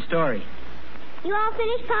a different story. You all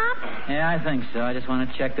finished, Pop? Yeah, I think so. I just want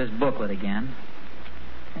to check this booklet again.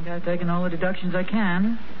 I think I've taken all the deductions I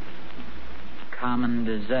can. Common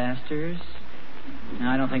disasters. No,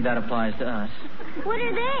 I don't think that applies to us. What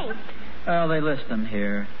are they? Well, they list them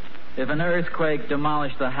here. If an earthquake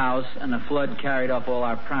demolished the house and a flood carried off all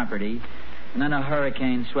our property, and then a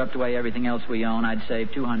hurricane swept away everything else we own, I'd save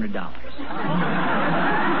 $200. That's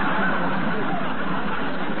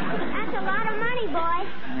a lot of money, boy.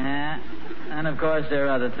 Yeah. And, of course, there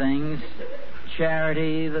are other things.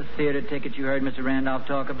 Charity, the theater ticket you heard Mr. Randolph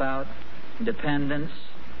talk about, dependence.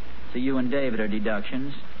 So you and David are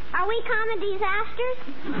deductions. Are we common disasters?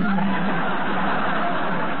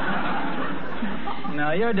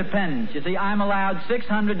 No, you're dependents. You see, I'm allowed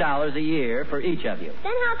 $600 a year for each of you.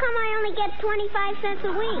 Then how come I only get 25 cents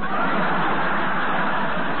a week?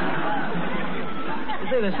 You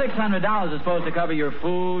see, the $600 is supposed to cover your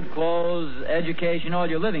food, clothes, education, all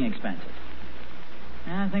your living expenses.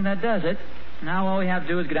 I think that does it. Now all we have to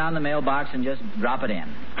do is go down the mailbox and just drop it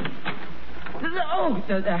in. Oh,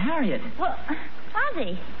 Harriet. Well,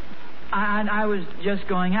 Ozzie. I was just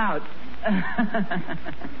going out.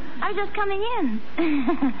 I was just coming in.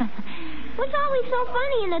 What's always so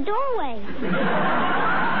funny in the doorway?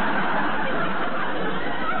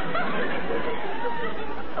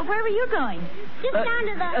 Where were you going? Just down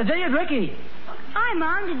to the... David, Ricky. Hi,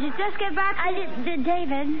 Mom. Did you just get back? I did,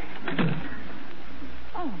 David.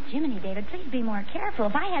 Oh, Jiminy, David, please be more careful.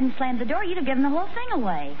 If I hadn't slammed the door, you'd have given the whole thing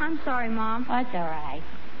away. I'm sorry, Mom. Oh, it's all right.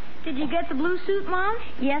 Did you get the blue suit, Mom?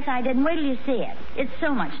 Yes, I did. And wait till you see it. It's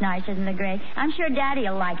so much nicer than the gray. I'm sure Daddy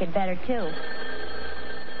will like it better, too.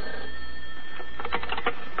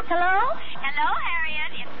 Hello? Hello,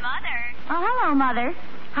 Harriet. It's Mother. Oh, hello, Mother.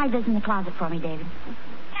 Hide this in the closet for me, David.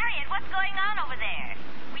 Harriet, what's going on over there?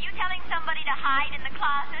 Were you telling somebody to hide in the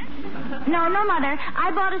closet? No, Mother.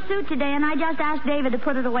 I bought a suit today, and I just asked David to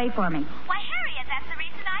put it away for me. Why, Harriet, that's the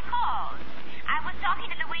reason I called. I was talking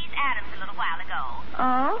to Louise Adams a little while ago.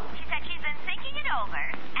 Oh? She said she's been thinking it over,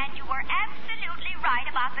 and you were absolutely right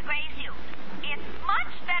about the gray suit. It's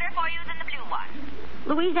much better for you than the blue one.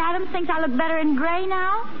 Louise Adams thinks I look better in gray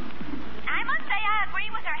now? I must say I agree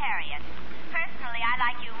with her, Harriet. Personally, I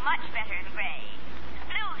like you much better in gray.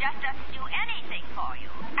 Blue just doesn't do anything for you.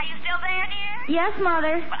 Are you still there, dear? Yes,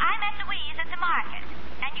 Mother. Well, I met Louise at the market,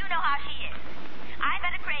 and you know how she is. I've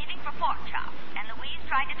had a craving for pork chops, and Louise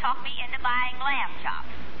tried to talk me into buying lamb chops.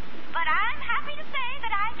 But I'm happy to say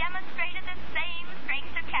that I demonstrated the same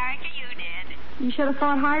strength of character you did. You should have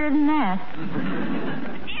fought harder than that.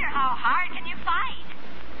 Dear, how hard can you fight?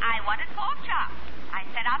 I wanted pork chops. I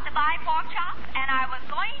set out to buy pork chops, and I was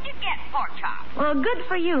going to get pork chops. Well, good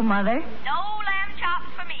for you, Mother. No lamb chops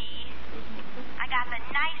for me. I got the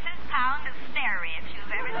nicest pound of spare ribs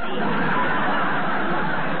you've ever seen.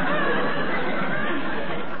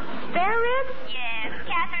 Spare ribs? Yes,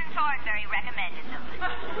 Catherine Thornberry recommended them.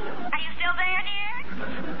 Are you still there, dear?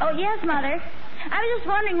 Oh, yes, Mother. I was just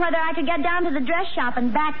wondering whether I could get down to the dress shop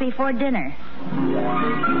and back before dinner.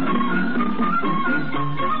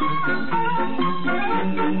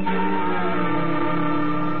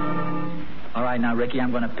 All right, now, Ricky,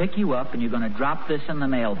 I'm going to pick you up, and you're going to drop this in the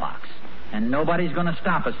mailbox. And nobody's going to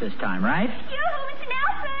stop us this time, right? Yoo-hoo, it's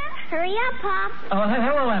Nelson. Hurry up, Pop. Oh,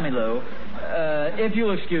 hello, Emmylou. If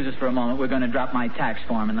you'll excuse us for a moment, we're going to drop my tax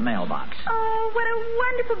form in the mailbox. Oh, what a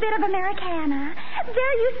wonderful bit of Americana.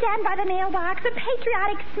 There you stand by the mailbox, a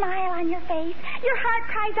patriotic smile on your face. Your heart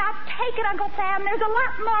cries out, take it, Uncle Sam. There's a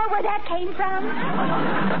lot more where that came from.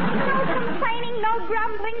 No complaining, no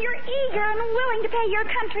grumbling. You're eager and willing to pay your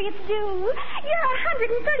country its due. You're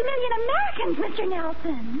 130 million Americans, Mr.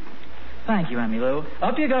 Nelson. Thank you, Emmy Lou.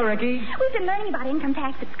 Up you go, Ricky. We've been learning about income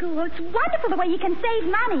tax at school. It's wonderful the way you can save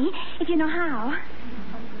money if you know how.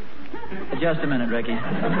 Just a minute, Ricky.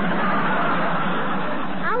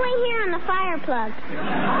 I'll wait here on the fire plug.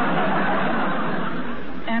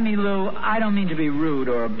 Emmy Lou, I don't mean to be rude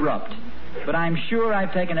or abrupt, but I'm sure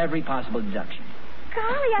I've taken every possible deduction.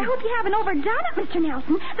 Golly, I hope you haven't overdone it, Mr.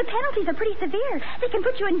 Nelson. The penalties are pretty severe. They can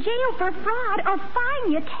put you in jail for fraud or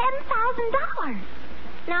fine you $10,000.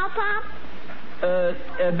 Now, Pop?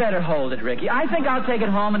 Better hold it, Ricky. I think I'll take it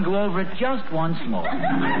home and go over it just once more.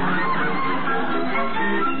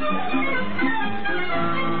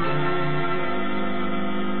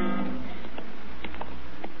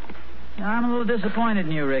 I'm a little disappointed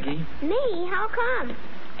in you, Ricky. Me? How come?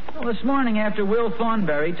 Well, this morning after Will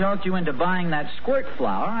Thornberry talked you into buying that squirt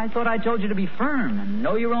flower, I thought I told you to be firm and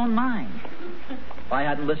know your own mind. If I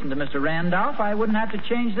hadn't listened to Mr. Randolph, I wouldn't have to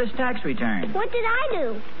change this tax return. What did I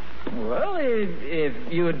do? Well,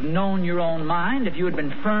 if you had known your own mind, if you had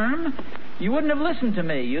been firm, you wouldn't have listened to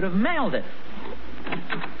me. You'd have mailed it.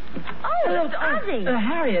 Oh, it's Ozzie.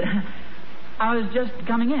 Harriet, I was just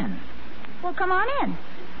coming in. Well, come on in.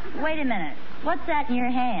 Wait a minute. What's that in your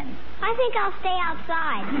hand? I think I'll stay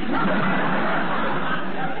outside.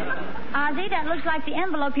 Ozzie, that looks like the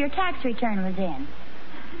envelope your tax return was in.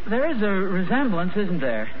 There is a resemblance, isn't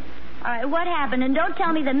there? All right, what happened? And don't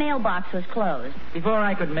tell me the mailbox was closed. Before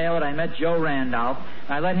I could mail it, I met Joe Randolph.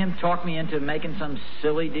 I let him talk me into making some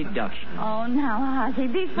silly deduction. Oh, now, Ozzie,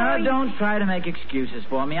 before Don't try to make excuses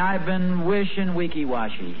for me. I've been wishing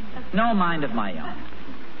weaky-washy. No mind of my own.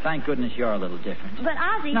 Thank goodness you're a little different. But,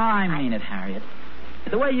 Ozzie... No, I mean it, Harriet.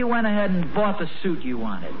 The way you went ahead and bought the suit you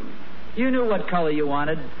wanted. You knew what color you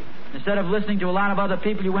wanted. Instead of listening to a lot of other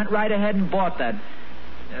people, you went right ahead and bought that.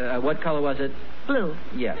 What color was it? Blue.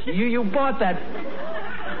 Yes. You bought that...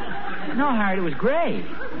 No, Harriet, it was gray.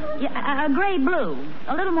 Yeah, gray-blue.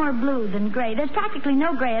 A little more blue than gray. There's practically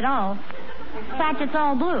no gray at all. In fact, it's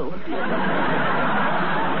all blue.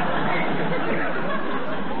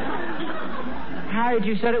 Harriet,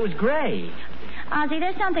 you said it was gray. Ozzie,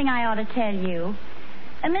 there's something I ought to tell you.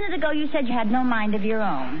 A minute ago, you said you had no mind of your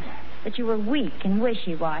own. That you were weak and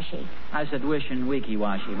wishy-washy. I said wish and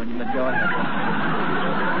weaky-washy, but go ahead.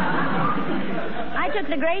 I took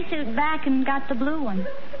the gray suit back and got the blue one.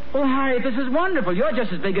 Well, Harriet, this is wonderful. You're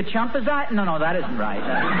just as big a chump as I... No, that isn't right.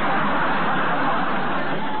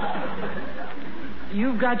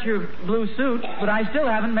 You've got your blue suit, but I still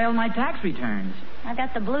haven't mailed my tax returns. I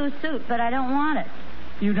got the blue suit, but I don't want it.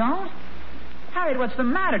 You don't? Harriet, what's the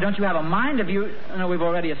matter? Don't you have a mind of you... No, we've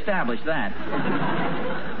already established that.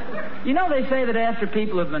 You know, they say that after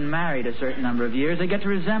people have been married a certain number of years, they get to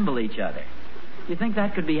resemble each other. You think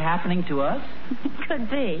that could be happening to us? Could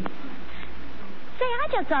be. Say, I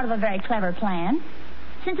just thought of a very clever plan.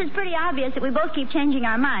 Since it's pretty obvious that we both keep changing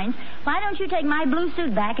our minds, why don't you take my blue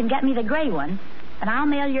suit back and get me the gray one, and I'll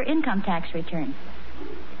mail your income tax return.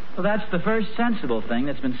 Well, that's the first sensible thing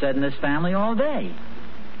that's been said in this family all day.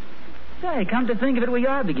 Say, come to think of it, we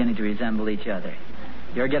are beginning to resemble each other.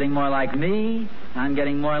 You're getting more like me. I'm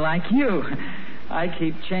getting more like you. I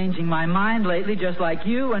keep changing my mind lately just like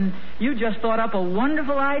you, and you just thought up a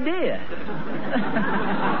wonderful idea.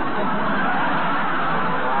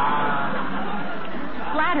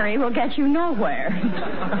 Flattery will get you nowhere.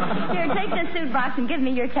 Here, take this suit box and give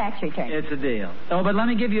me your tax return. It's a deal. Oh, but let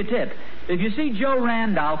me give you a tip. If you see Joe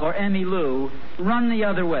Randolph or Emmy Lou, run the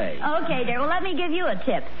other way. Okay, dear. Well, let me give you a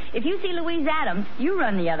tip. If you see Louise Adams, you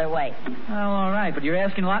run the other way. Well, all right, but you're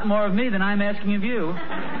asking a lot more of me than I'm asking of you.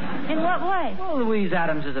 In what way? Well, Louise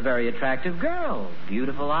Adams is a very attractive girl.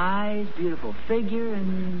 Beautiful eyes, beautiful figure,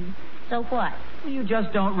 and... So what? Well, you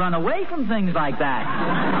just don't run away from things like that.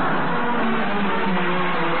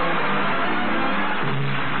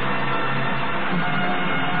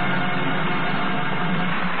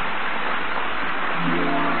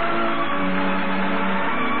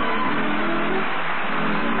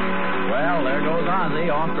 Ozzie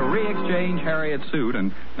off to re-exchange Harriet's suit,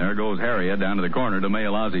 and there goes Harriet down to the corner to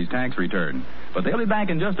mail Ozzie's tax return. But they'll be back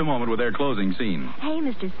in just a moment with their closing scene. Hey,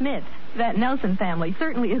 Mr. Smith, that Nelson family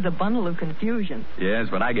certainly is a bundle of confusion. Yes,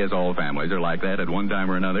 but I guess all families are like that at one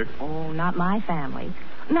time or another. Oh, not my family.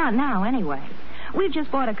 Not now, anyway. We've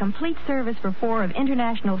just bought a complete service for 4 of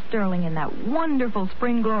International Sterling in that wonderful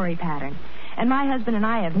Spring Glory pattern. And my husband and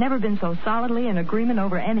I have never been so solidly in agreement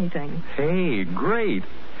over anything. Hey, great.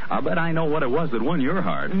 I'll bet I know what it was that won your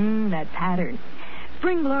heart. That pattern.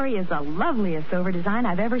 Spring Glory is the loveliest silver design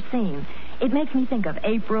I've ever seen. It makes me think of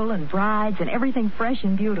April and brides and everything fresh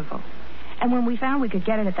and beautiful. And when we found we could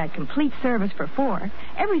get it at that complete service for $4,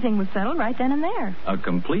 everything was settled right then and there. A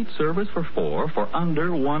complete service for $4 for under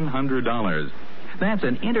 $100. That's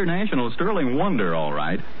an international sterling wonder, all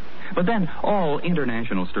right. But then all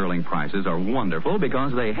international sterling prices are wonderful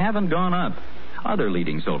because they haven't gone up. Other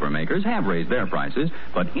leading silver makers have raised their prices,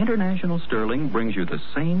 but international sterling brings you the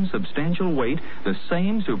same substantial weight, the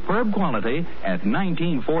same superb quality at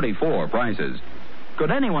 1944 prices. Could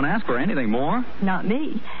anyone ask for anything more? Not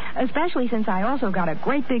me, especially since I also got a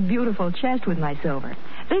great big beautiful chest with my silver,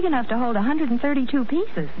 big enough to hold 132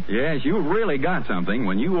 pieces. Yes, you really got something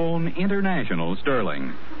when you own international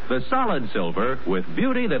sterling. The solid silver with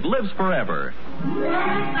beauty that lives forever.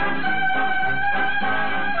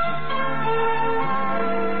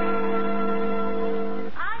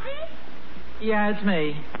 Yeah, it's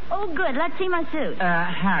me. Oh, good. Let's see my suit.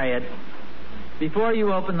 Harriet, before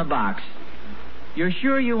you open the box, you're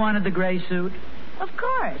sure you wanted the gray suit? Of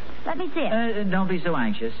course. Let me see it. Don't be so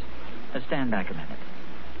anxious. Stand back a minute.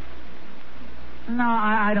 No,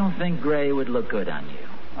 I don't think gray would look good on you.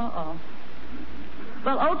 Uh-oh.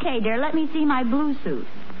 Well, okay, dear. Let me see my blue suit.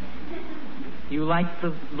 You like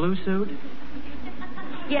the blue suit?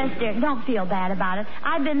 Yes, dear. Don't feel bad about it.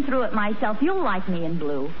 I've been through it myself. You'll like me in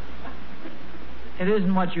blue. It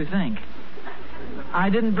isn't what you think. I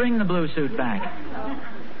didn't bring the blue suit back.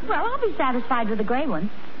 Well, I'll be satisfied with the gray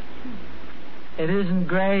one. It isn't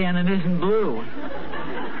gray and it isn't blue.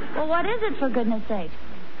 Well, what is it, for goodness sake?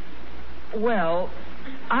 Well,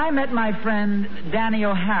 I met my friend Danny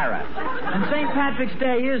O'Hara, and St. Patrick's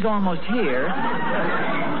Day is almost here.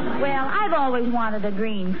 Well, I've always wanted a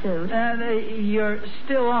green suit. You're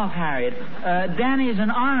still off, Harriet. Danny's an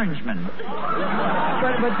orangeman.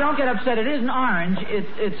 But don't get upset. It isn't orange.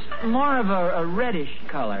 It's more of a reddish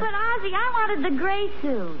color. But, Ozzie, I wanted the gray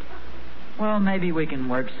suit. Well, maybe we can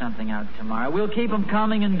work something out tomorrow. We'll keep them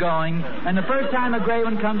coming and going, and the first time a gray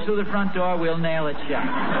one comes through the front door, we'll nail it shut.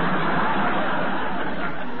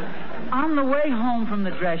 On the way home from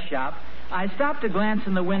the dress shop, I stopped to glance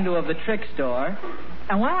in the window of the trick store,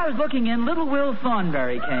 and while I was looking in, little Will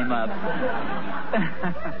Thornberry came up.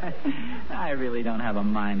 I really don't have a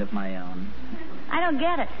mind of my own. I don't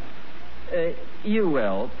get it. You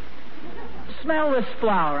will. Smell this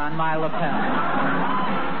flower on my lapel.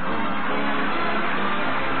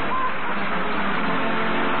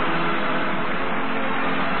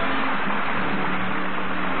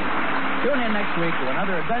 Tune in next week to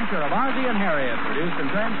another adventure of Ozzie and Harriet, produced and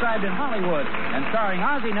transcribed in Hollywood, and starring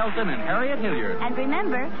Ozzie Nelson and Harriet Hilliard. And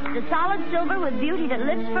remember, the solid silver with beauty that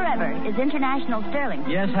lives forever is international sterling.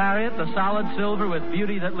 Yes, Harriet, the solid silver with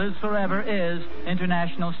beauty that lives forever is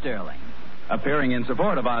international sterling. Appearing in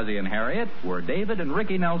support of Ozzie and Harriet were David and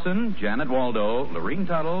Ricky Nelson, Janet Waldo, Lorene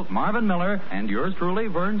Tuttle, Marvin Miller, and yours truly,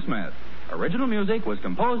 Vern Smith. Original music was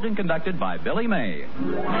composed and conducted by Billy May.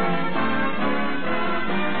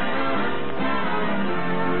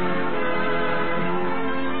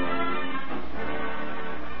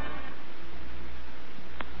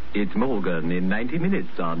 It's Morgan in 90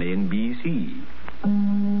 minutes on NBC.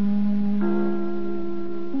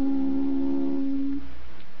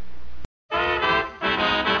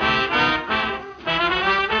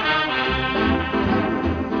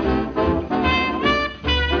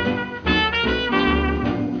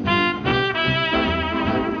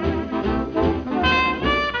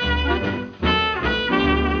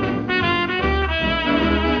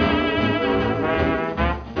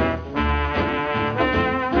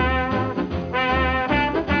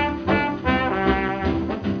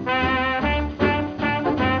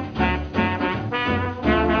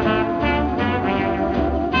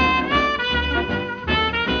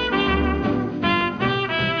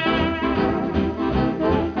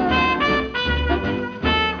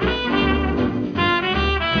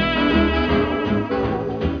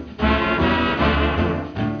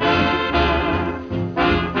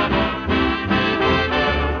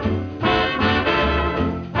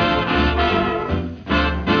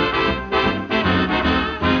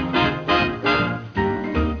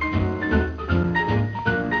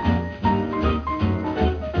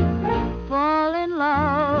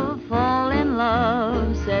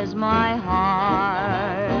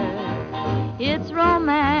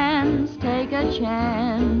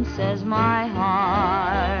 Says my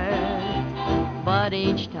heart, but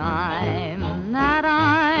each time that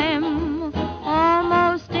I'm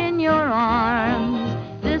almost in your arms,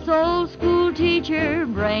 this old school teacher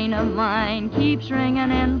brain of mine keeps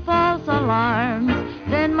ringing in false alarms.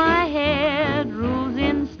 Then my head rules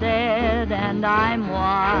instead, and I'm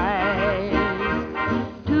wise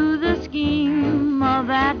to the scheme of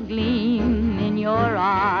that gleam in your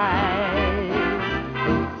eyes.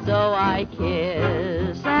 So I I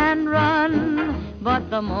kiss and run,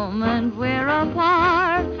 but the moment we're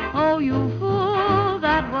apart, oh, you fool,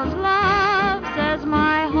 that was love, says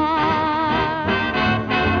my heart.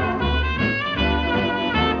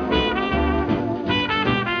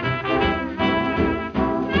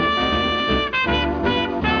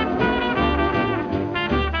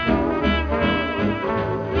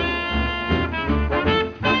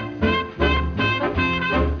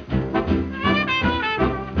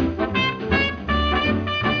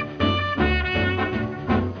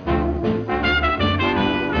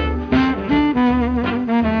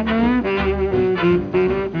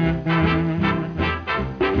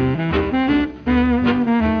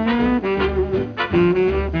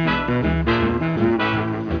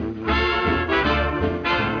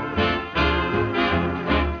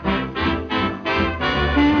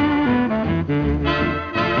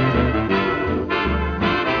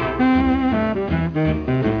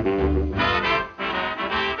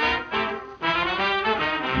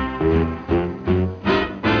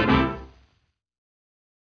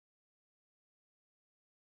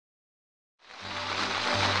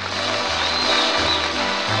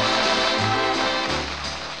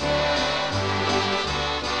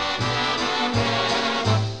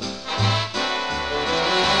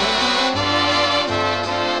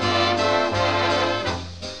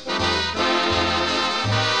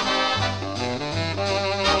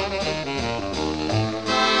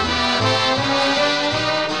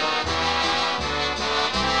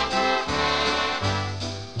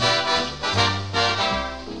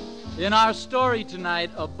 In our story tonight,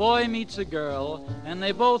 a boy meets a girl, and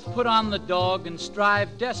they both put on the dog and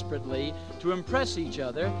strive desperately to impress each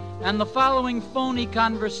other, and the following phony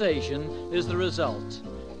conversation is the result.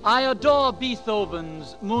 I adore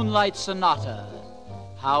Beethoven's Moonlight Sonata.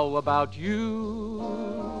 How about you?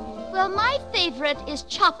 Well, my favorite is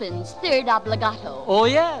Chopin's Third Obbligato. Oh,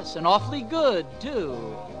 yes, and awfully good,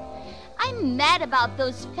 too. I'm mad about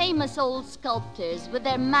those famous old sculptors with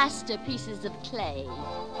their masterpieces of clay.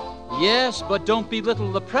 Yes, but don't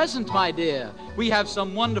belittle the present, my dear. We have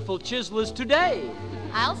some wonderful chiselers today.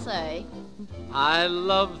 I'll say. I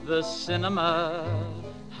love the cinema.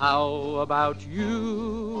 How about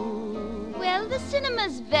you? Well, the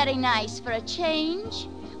cinema's very nice for a change,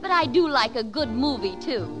 but I do like a good movie,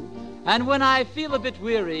 too. And when I feel a bit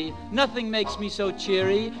weary, nothing makes me so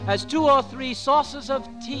cheery as 2 or 3 saucers of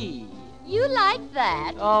tea. You like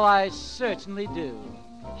that? Oh, I certainly do.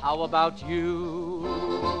 How about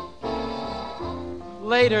you?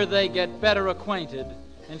 Later, they get better acquainted,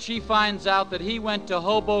 and she finds out that he went to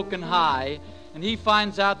Hoboken High, and he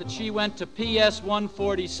finds out that she went to PS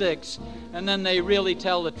 146, and then they really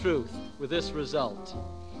tell the truth with this result.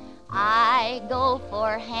 I go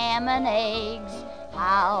for ham and eggs.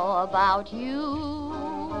 How about you?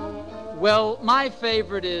 Well, my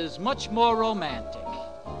favorite is much more romantic.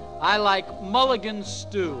 I like mulligan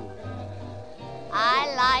stew.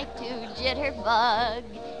 I like to jitterbug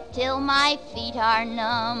till my feet are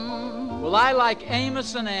numb. Well, I like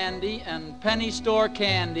Amos and Andy and penny store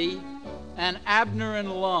candy and Abner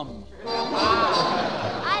and Lum.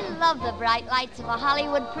 I love the bright lights of a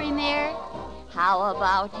Hollywood premiere. How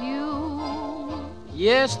about you?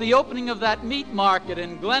 Yes, the opening of that meat market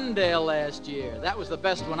in Glendale last year. That was the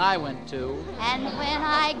best one I went to. And when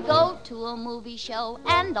I go to a movie show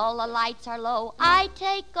and all the lights are low, I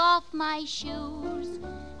take off my shoes.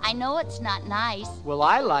 I know it's not nice. Well,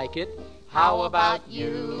 I like it. How about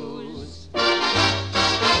yous?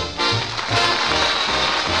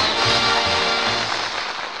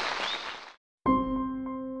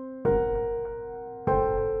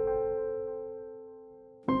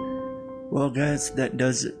 Well, guys, that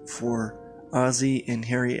does it for Ozzie and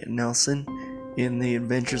Harriet Nelson in The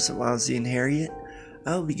Adventures of Ozzie and Harriet.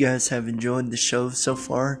 I hope you guys have enjoyed the show so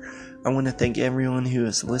far. I want to thank everyone who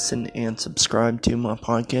has listened and subscribed to my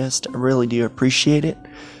podcast. I really do appreciate it.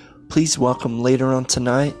 Please welcome later on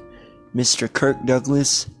tonight Mr. Kirk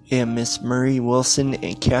Douglas and Miss Marie Wilson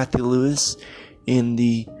and Kathy Lewis in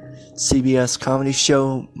the CBS comedy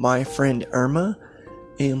show My Friend Irma.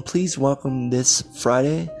 And please welcome this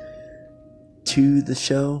Friday to the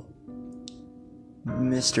show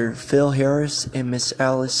Mr. Phil Harris and Miss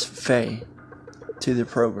Alice Faye to the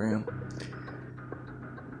program.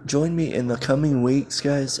 Join me in the coming weeks,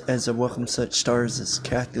 guys, as I welcome such stars as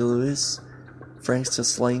Kathy Lewis,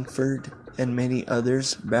 Francis Langford, and many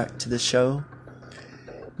others back to the show.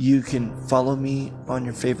 You can follow me on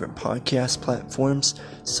your favorite podcast platforms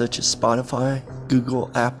such as Spotify,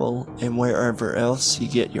 Google, Apple, and wherever else you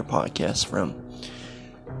get your podcasts from.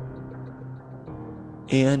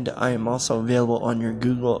 And I am also available on your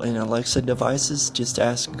Google and Alexa devices. Just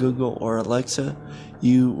ask Google or Alexa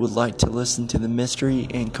you would like to listen to the Mystery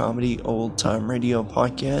and Comedy Old Time Radio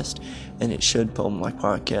podcast, and it should pull my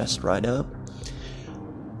podcast right up.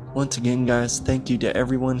 Once again, guys, thank you to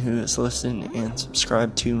everyone who has listened and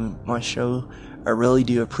subscribed to my show. I really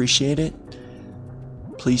do appreciate it.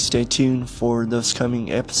 Please stay tuned for those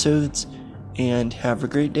coming episodes, and have a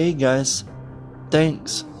great day, guys.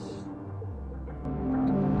 Thanks.